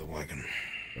back of the wagon.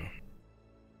 Oh.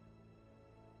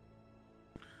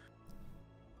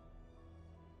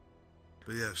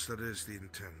 But yes, that is the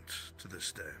intent to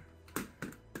this day.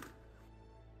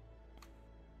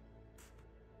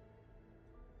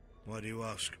 Why do you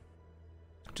ask?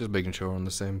 Just making sure we're on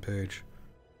the same page.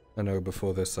 I know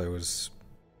before this I was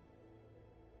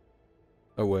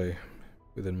away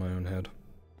within my own head.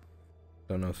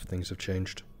 Don't know if things have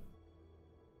changed.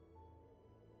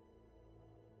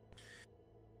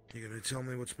 You gonna tell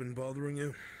me what's been bothering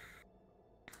you?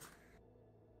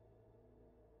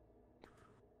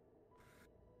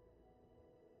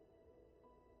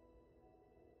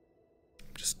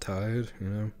 Just tired, you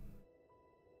know?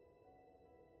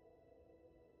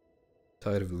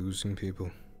 Tired of losing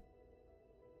people.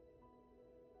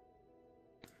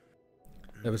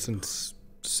 Ever since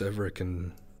Severick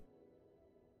and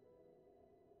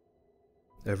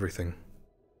everything.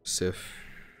 Sif.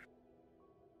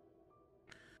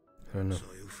 I don't know.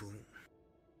 Saw you fool.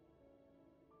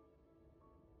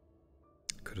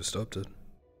 Could have stopped it.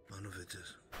 None of it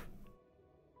is.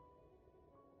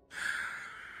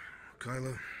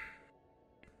 Kylo.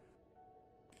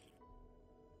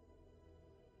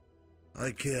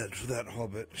 I cared for that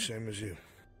hobbit, same as you.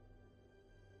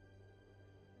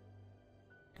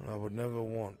 I would never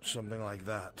want something like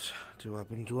that to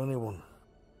happen to anyone.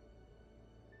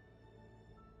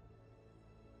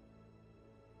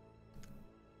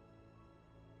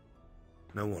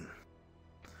 No one.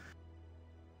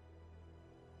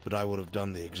 But I would have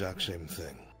done the exact same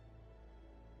thing.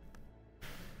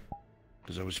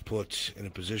 Because I was put in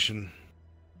a position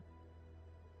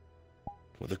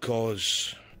where the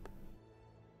cause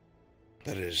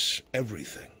that is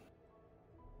everything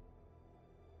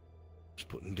is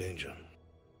put in danger.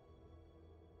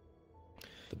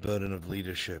 The burden of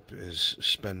leadership is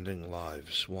spending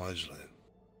lives wisely.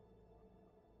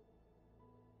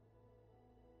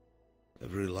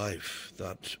 Every life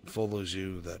that follows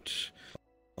you, that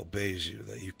obeys you,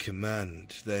 that you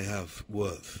command, they have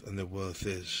worth, and their worth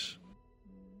is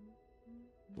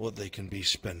what they can be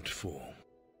spent for.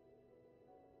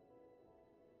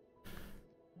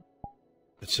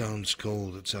 It sounds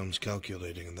cold, it sounds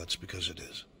calculating, and that's because it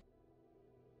is.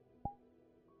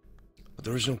 But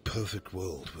there is no perfect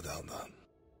world without that.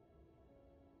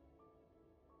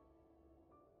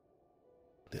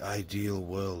 The ideal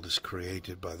world is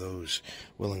created by those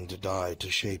willing to die to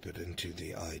shape it into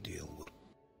the ideal world.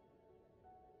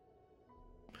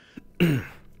 And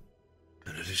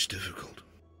it is difficult.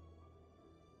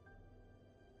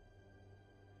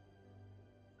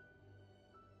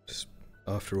 Just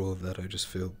after all of that, I just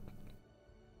feel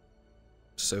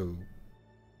so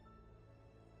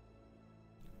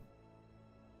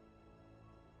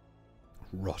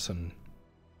rotten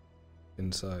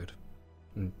inside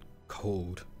and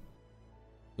cold.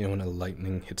 You know when a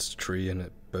lightning hits a tree and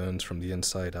it burns from the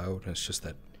inside out and it's just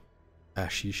that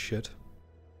ashy shit?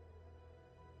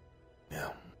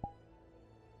 Yeah.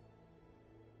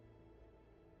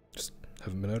 Just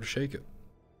haven't been able to shake it.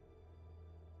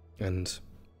 And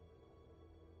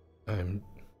I'm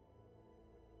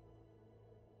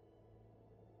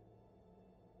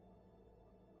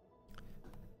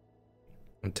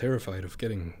terrified of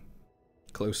getting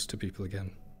close to people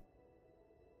again.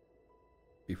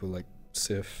 People like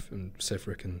Sif and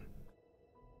Severick and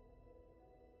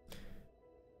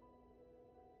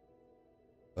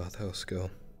Bathhouse Girl.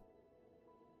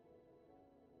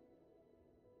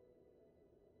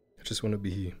 I just want to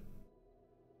be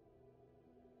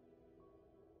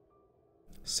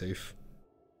safe.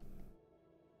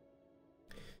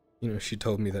 You know, she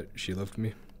told me that she loved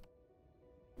me.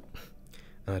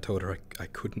 And I told her I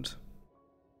couldn't.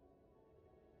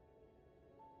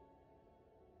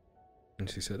 And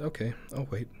she said, okay, I'll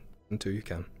wait until you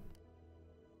can.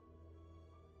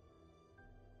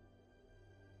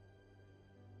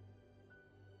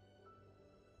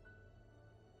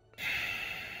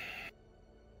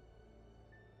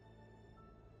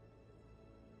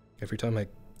 Every time I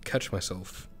catch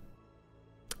myself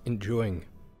enjoying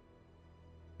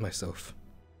myself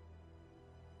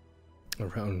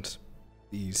around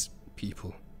these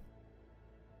people,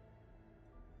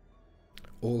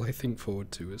 all I think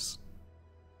forward to is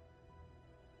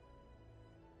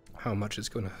how much it's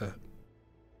going to hurt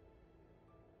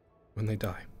when they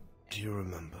die. Do you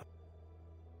remember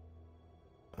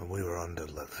when we were under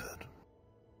Leadford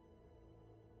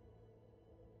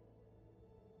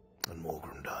and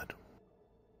Morgan died?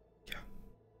 Yeah.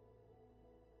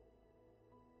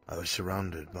 I was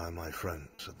surrounded by my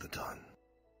friends at the time.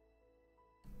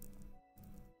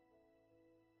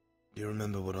 Do you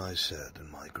remember what I said in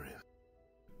my grief?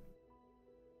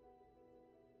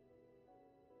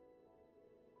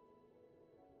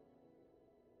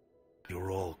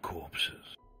 You're all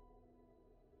corpses.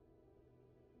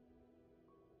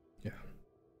 Yeah.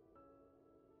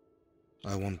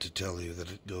 I want to tell you that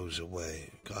it goes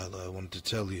away. Kyla, I want to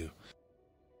tell you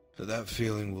that that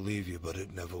feeling will leave you, but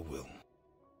it never will.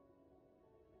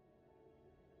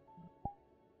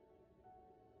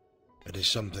 It is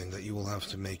something that you will have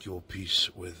to make your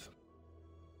peace with.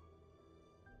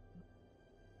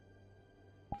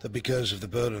 That because of the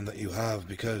burden that you have,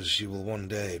 because you will one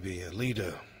day be a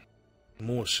leader,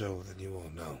 more so than you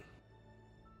are now,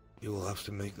 you will have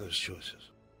to make those choices.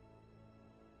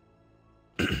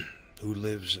 Who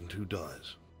lives and who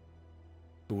dies?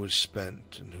 Who is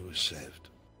spent and who is saved?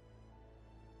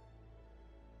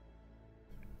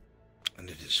 And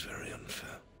it is very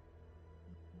unfair.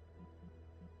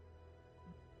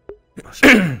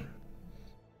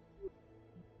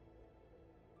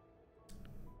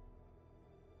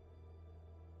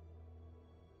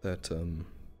 That,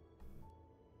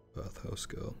 Bathhouse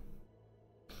Girl.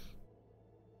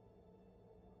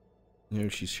 You know,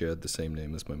 she shared the same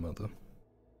name as my mother.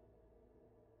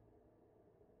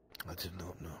 I did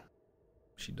not know.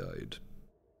 She died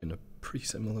in a pretty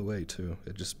similar way, too.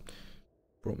 It just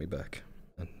brought me back,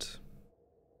 and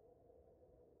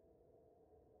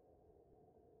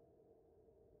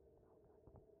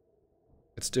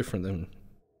it's different than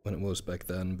when it was back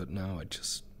then, but now I'm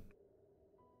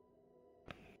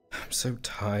so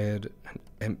tired and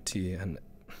empty, and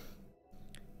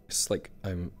it's like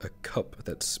I'm a cup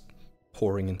that's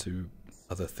pouring into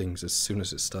other things as soon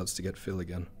as it starts to get full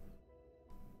again.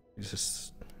 It's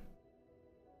just...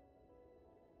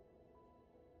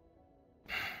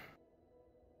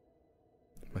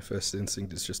 My first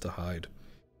instinct is just to hide,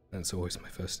 and it's always my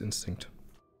first instinct.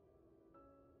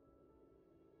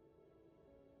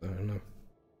 I don't know.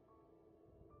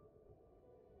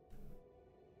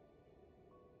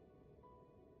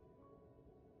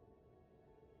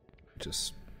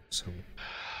 Just So,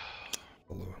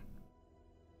 follow her.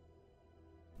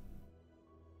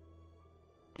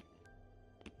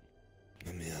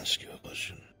 Let me ask you a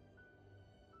question.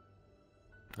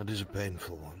 It is a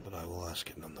painful one, but I will ask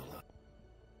it nonetheless.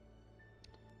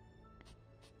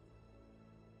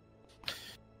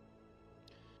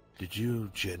 Did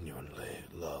you genuinely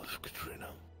love Katrina?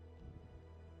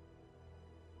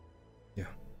 Yeah.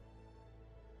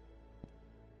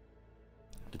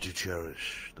 Did you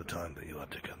cherish the time that you had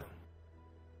together?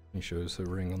 He shows her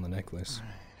ring on the necklace.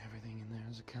 Alright, everything in there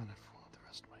is accounted for. The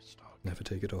rest of my stock. Never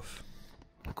take it off.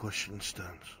 The question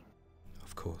stands.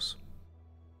 Of course.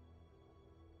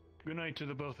 Good night to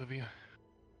the both of you.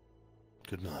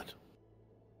 Good night.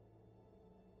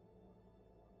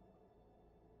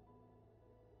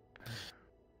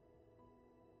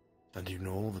 And you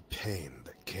know all the pain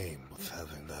that came with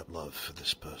having that love for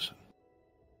this person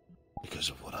because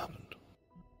of what happened.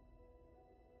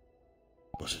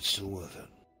 Was it still worth it?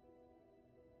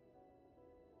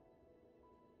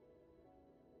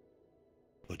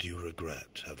 Or do you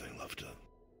regret having loved her?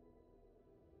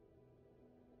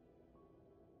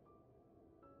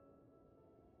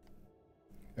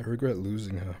 I regret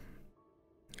losing her.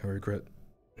 I regret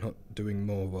not doing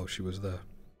more while she was there.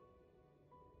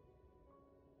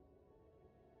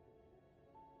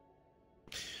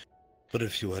 But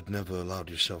if you had never allowed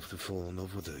yourself to fall in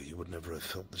love with her, you would never have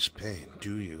felt this pain.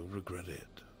 Do you regret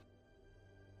it?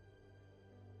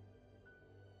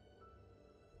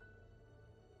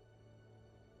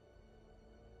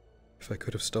 If I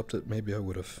could have stopped it, maybe I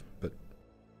would have, but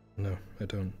no, I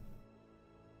don't.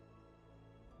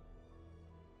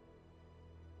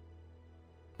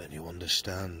 Then you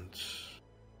understand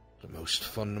the most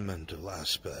fundamental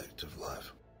aspect of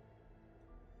life.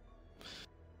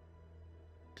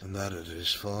 And that it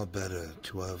is far better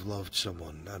to have loved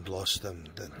someone and lost them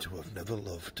than to have never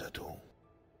loved at all.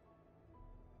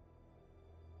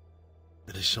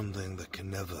 It is something that can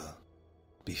never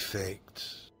be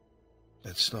faked.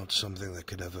 It's not something that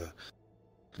could ever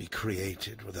be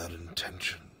created without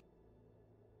intention.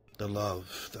 The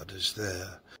love that is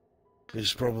there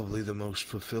is probably the most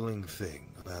fulfilling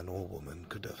thing a man or woman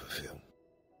could ever feel.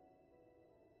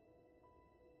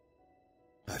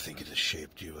 I think it has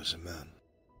shaped you as a man.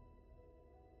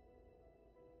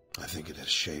 I think it has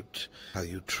shaped how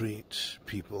you treat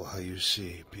people, how you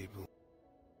see people,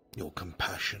 your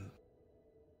compassion.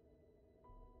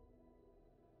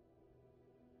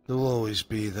 There will always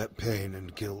be that pain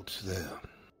and guilt there.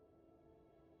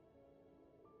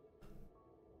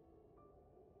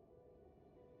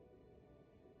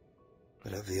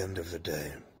 But at the end of the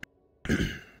day,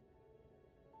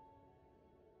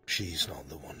 she's not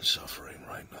the one suffering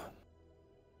right now.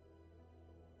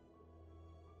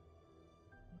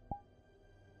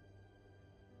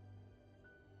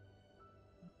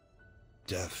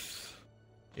 Death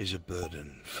is a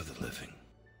burden for the living,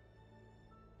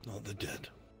 not the dead.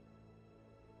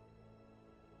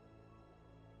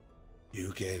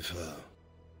 You gave her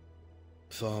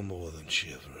far more than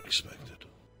she ever expected.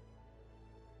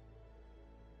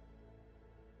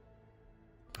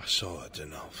 I saw it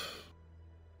enough.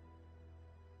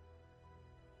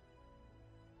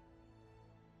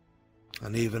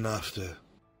 And even after,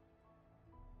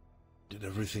 did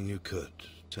everything you could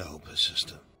to help her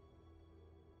sister.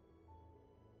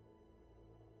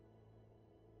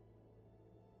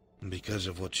 And because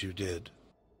of what you did,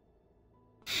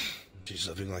 she's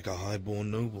living like a high-born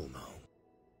noble now.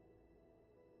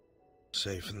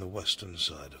 Safe in the western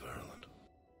side of Ireland.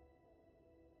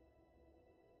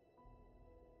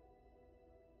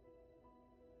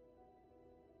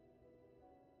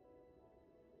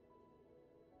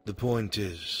 The point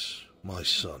is, my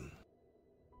son,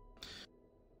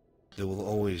 there will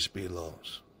always be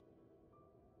loss.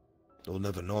 There will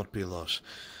never not be loss.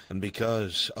 And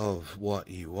because of what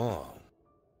you are,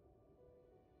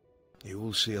 you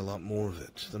will see a lot more of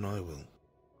it than I will.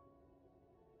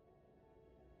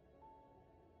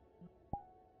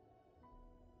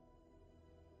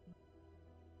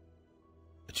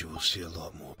 But you will see a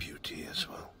lot more beauty as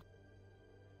well.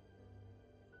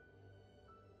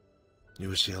 You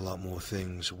will see a lot more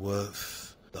things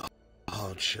worth the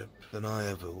hardship than I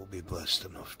ever will be blessed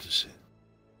enough to see.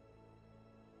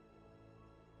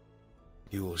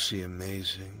 You will see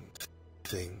amazing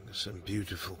things and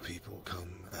beautiful people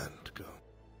come and go.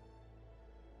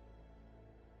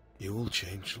 You will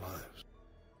change lives.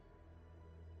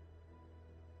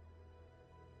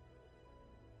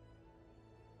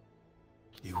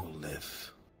 You will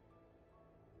live.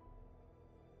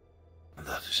 And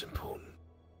that is important.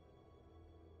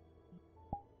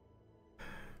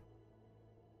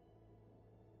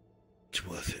 It's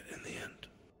worth it in the end.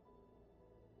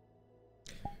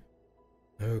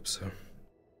 I hope so.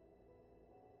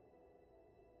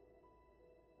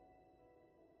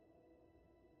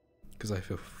 Because I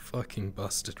feel fucking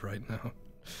busted right now.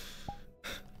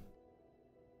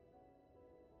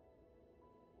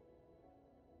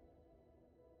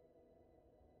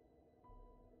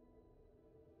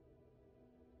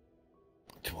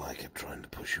 That's why I kept trying to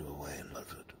push you away and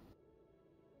love it.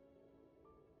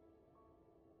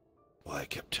 Why I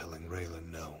kept telling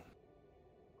Raylan no.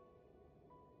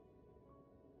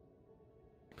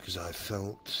 Because I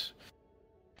felt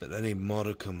that any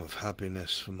modicum of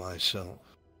happiness for myself,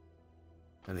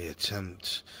 any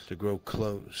attempt to grow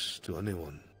close to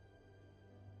anyone,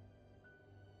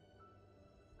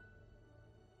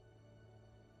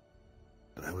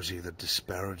 that I was either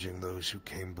disparaging those who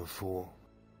came before,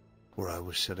 or I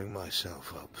was setting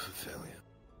myself up for failure.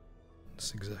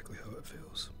 That's exactly how it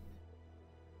feels.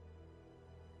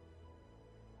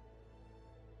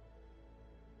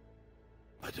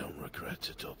 I don't regret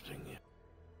adopting you.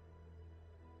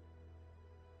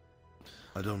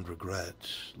 I don't regret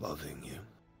loving you.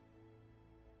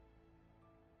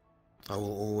 I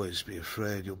will always be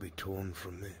afraid you'll be torn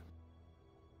from me.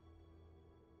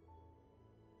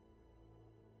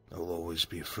 I will always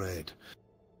be afraid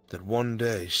that one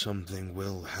day something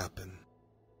will happen,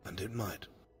 and it might.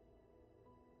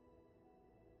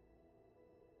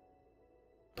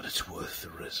 But it's worth the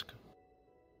risk.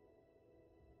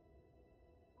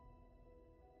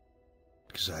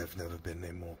 Because I have never been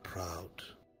a more proud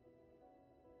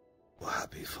or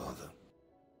happy father.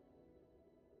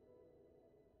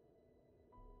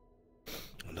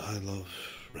 And I love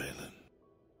Raylan.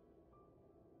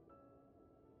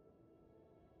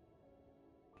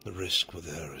 The risk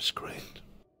with her is great.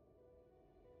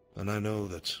 And I know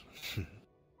that...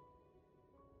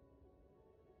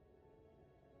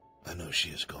 I know she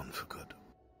is gone for good.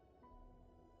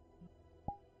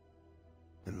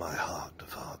 In my heart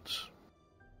of hearts,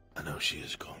 I know she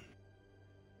is gone.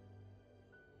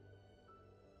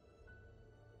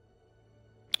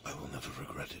 I will never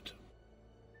regret it.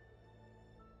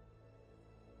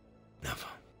 Never.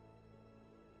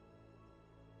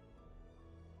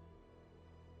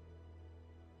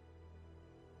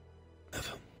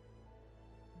 Never.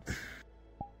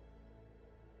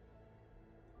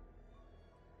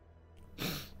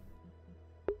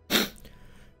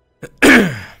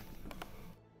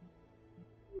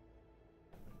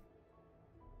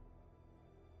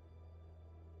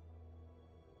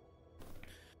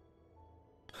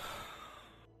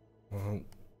 Well,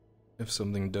 if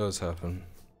something does happen,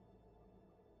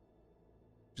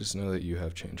 just know that you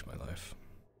have changed my life.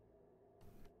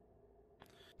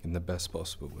 In the best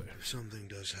possible way. If something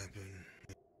does happen,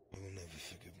 I will never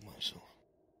forgive myself.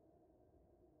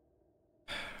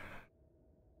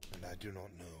 And I do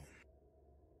not know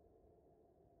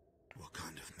what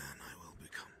kind of man I will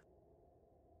become.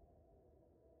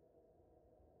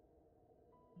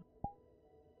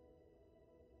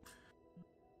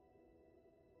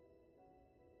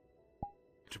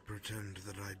 To pretend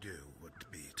that I do would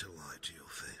be to lie to your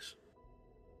face.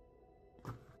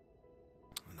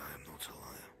 And I am not a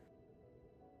liar.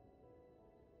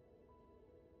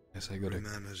 Guess I gotta... Every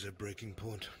man has a breaking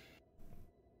point.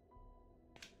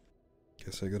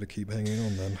 Guess I gotta keep hanging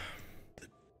on then.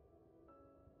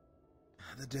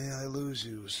 The day I lose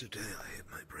you is the day I hit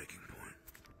my breaking point.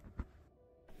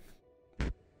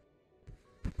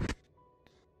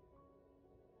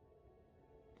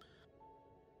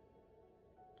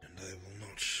 And I will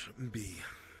not be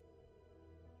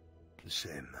the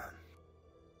same man.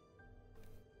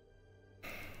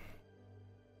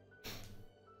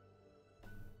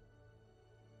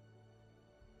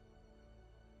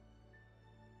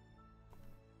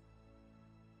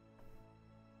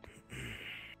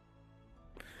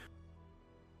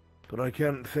 But I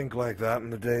can't think like that in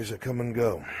the days that come and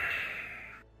go.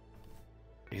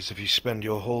 Because if you spend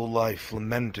your whole life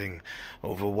lamenting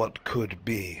over what could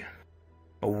be,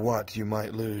 or what you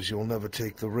might lose, you'll never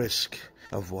take the risk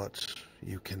of what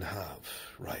you can have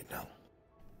right now.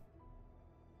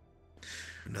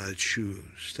 And I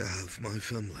choose to have my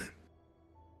family.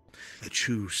 I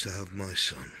choose to have my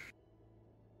son.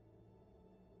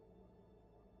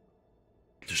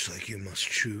 Just like you must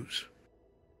choose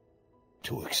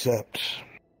to accept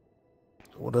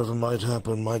whatever might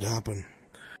happen, might happen.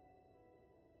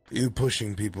 You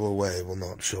pushing people away will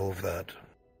not solve that.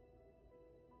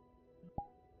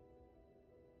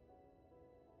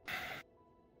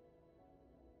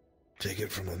 Take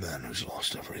it from a man who's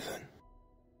lost everything.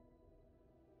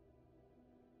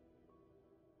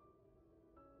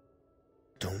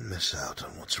 Don't miss out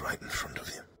on what's right in front of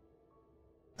you,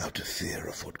 out of fear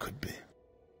of what could be.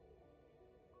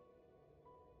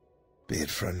 Be it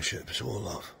friendships or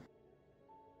love.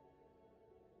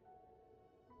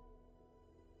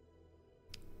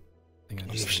 I think I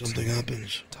And just if need something some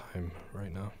happens, time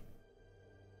right now.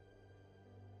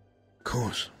 of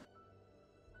course,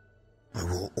 I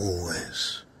will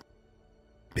always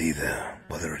be there,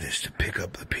 whether it is to pick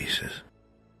up the pieces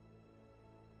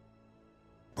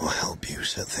or help you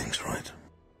set things right.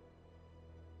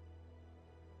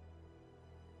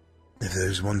 If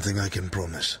there's one thing I can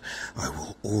promise, I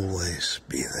will always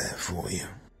be there for you.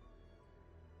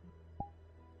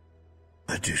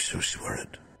 I do so swear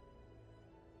it.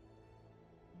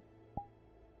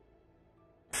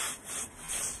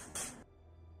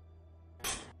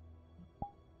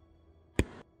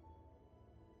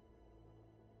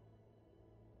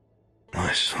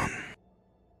 My son.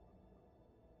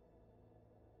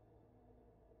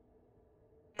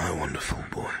 My wonderful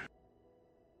boy.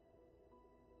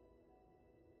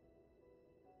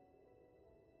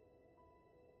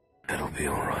 It'll be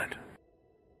all right.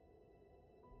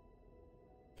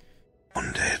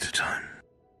 One day at a time.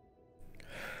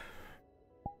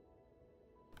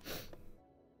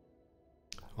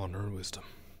 Honor and wisdom.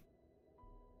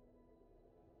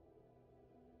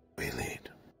 We lead.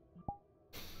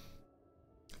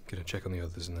 Gonna check on the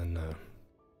others and then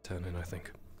turn in, I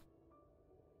think.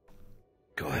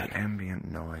 Go ahead. The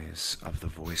ambient noise of the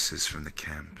voices from the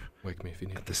camp. Wake me if you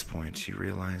need. At this point, you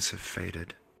realize have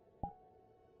faded.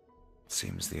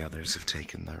 Seems the others have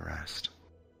taken their rest,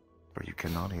 for you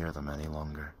cannot hear them any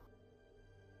longer.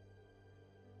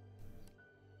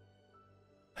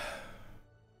 Do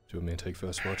you want me to take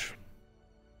first watch?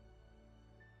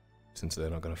 Since they're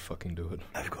not gonna fucking do it.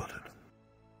 I've got it.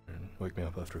 And wake me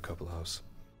up after a couple hours.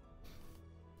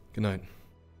 Good night.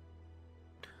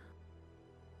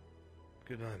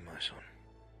 Good night, my son.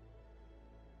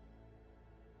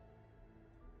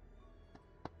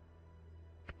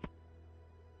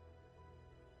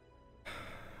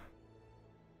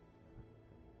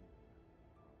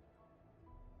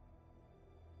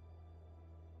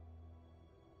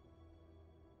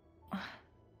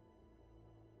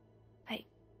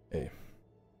 Hey,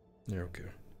 you're okay.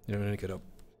 You don't need to get up.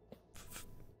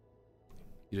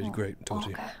 You did great, told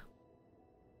you. Okay.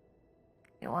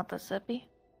 You want the sippy?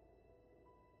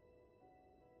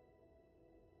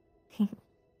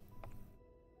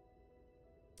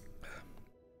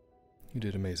 You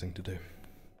did amazing today.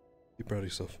 Be proud of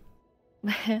yourself.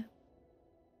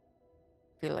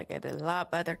 Feel like I did a lot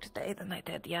better today than I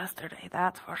did yesterday,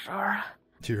 that's for sure.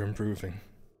 You're improving.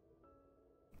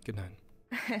 Good night.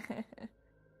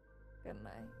 Good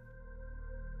night.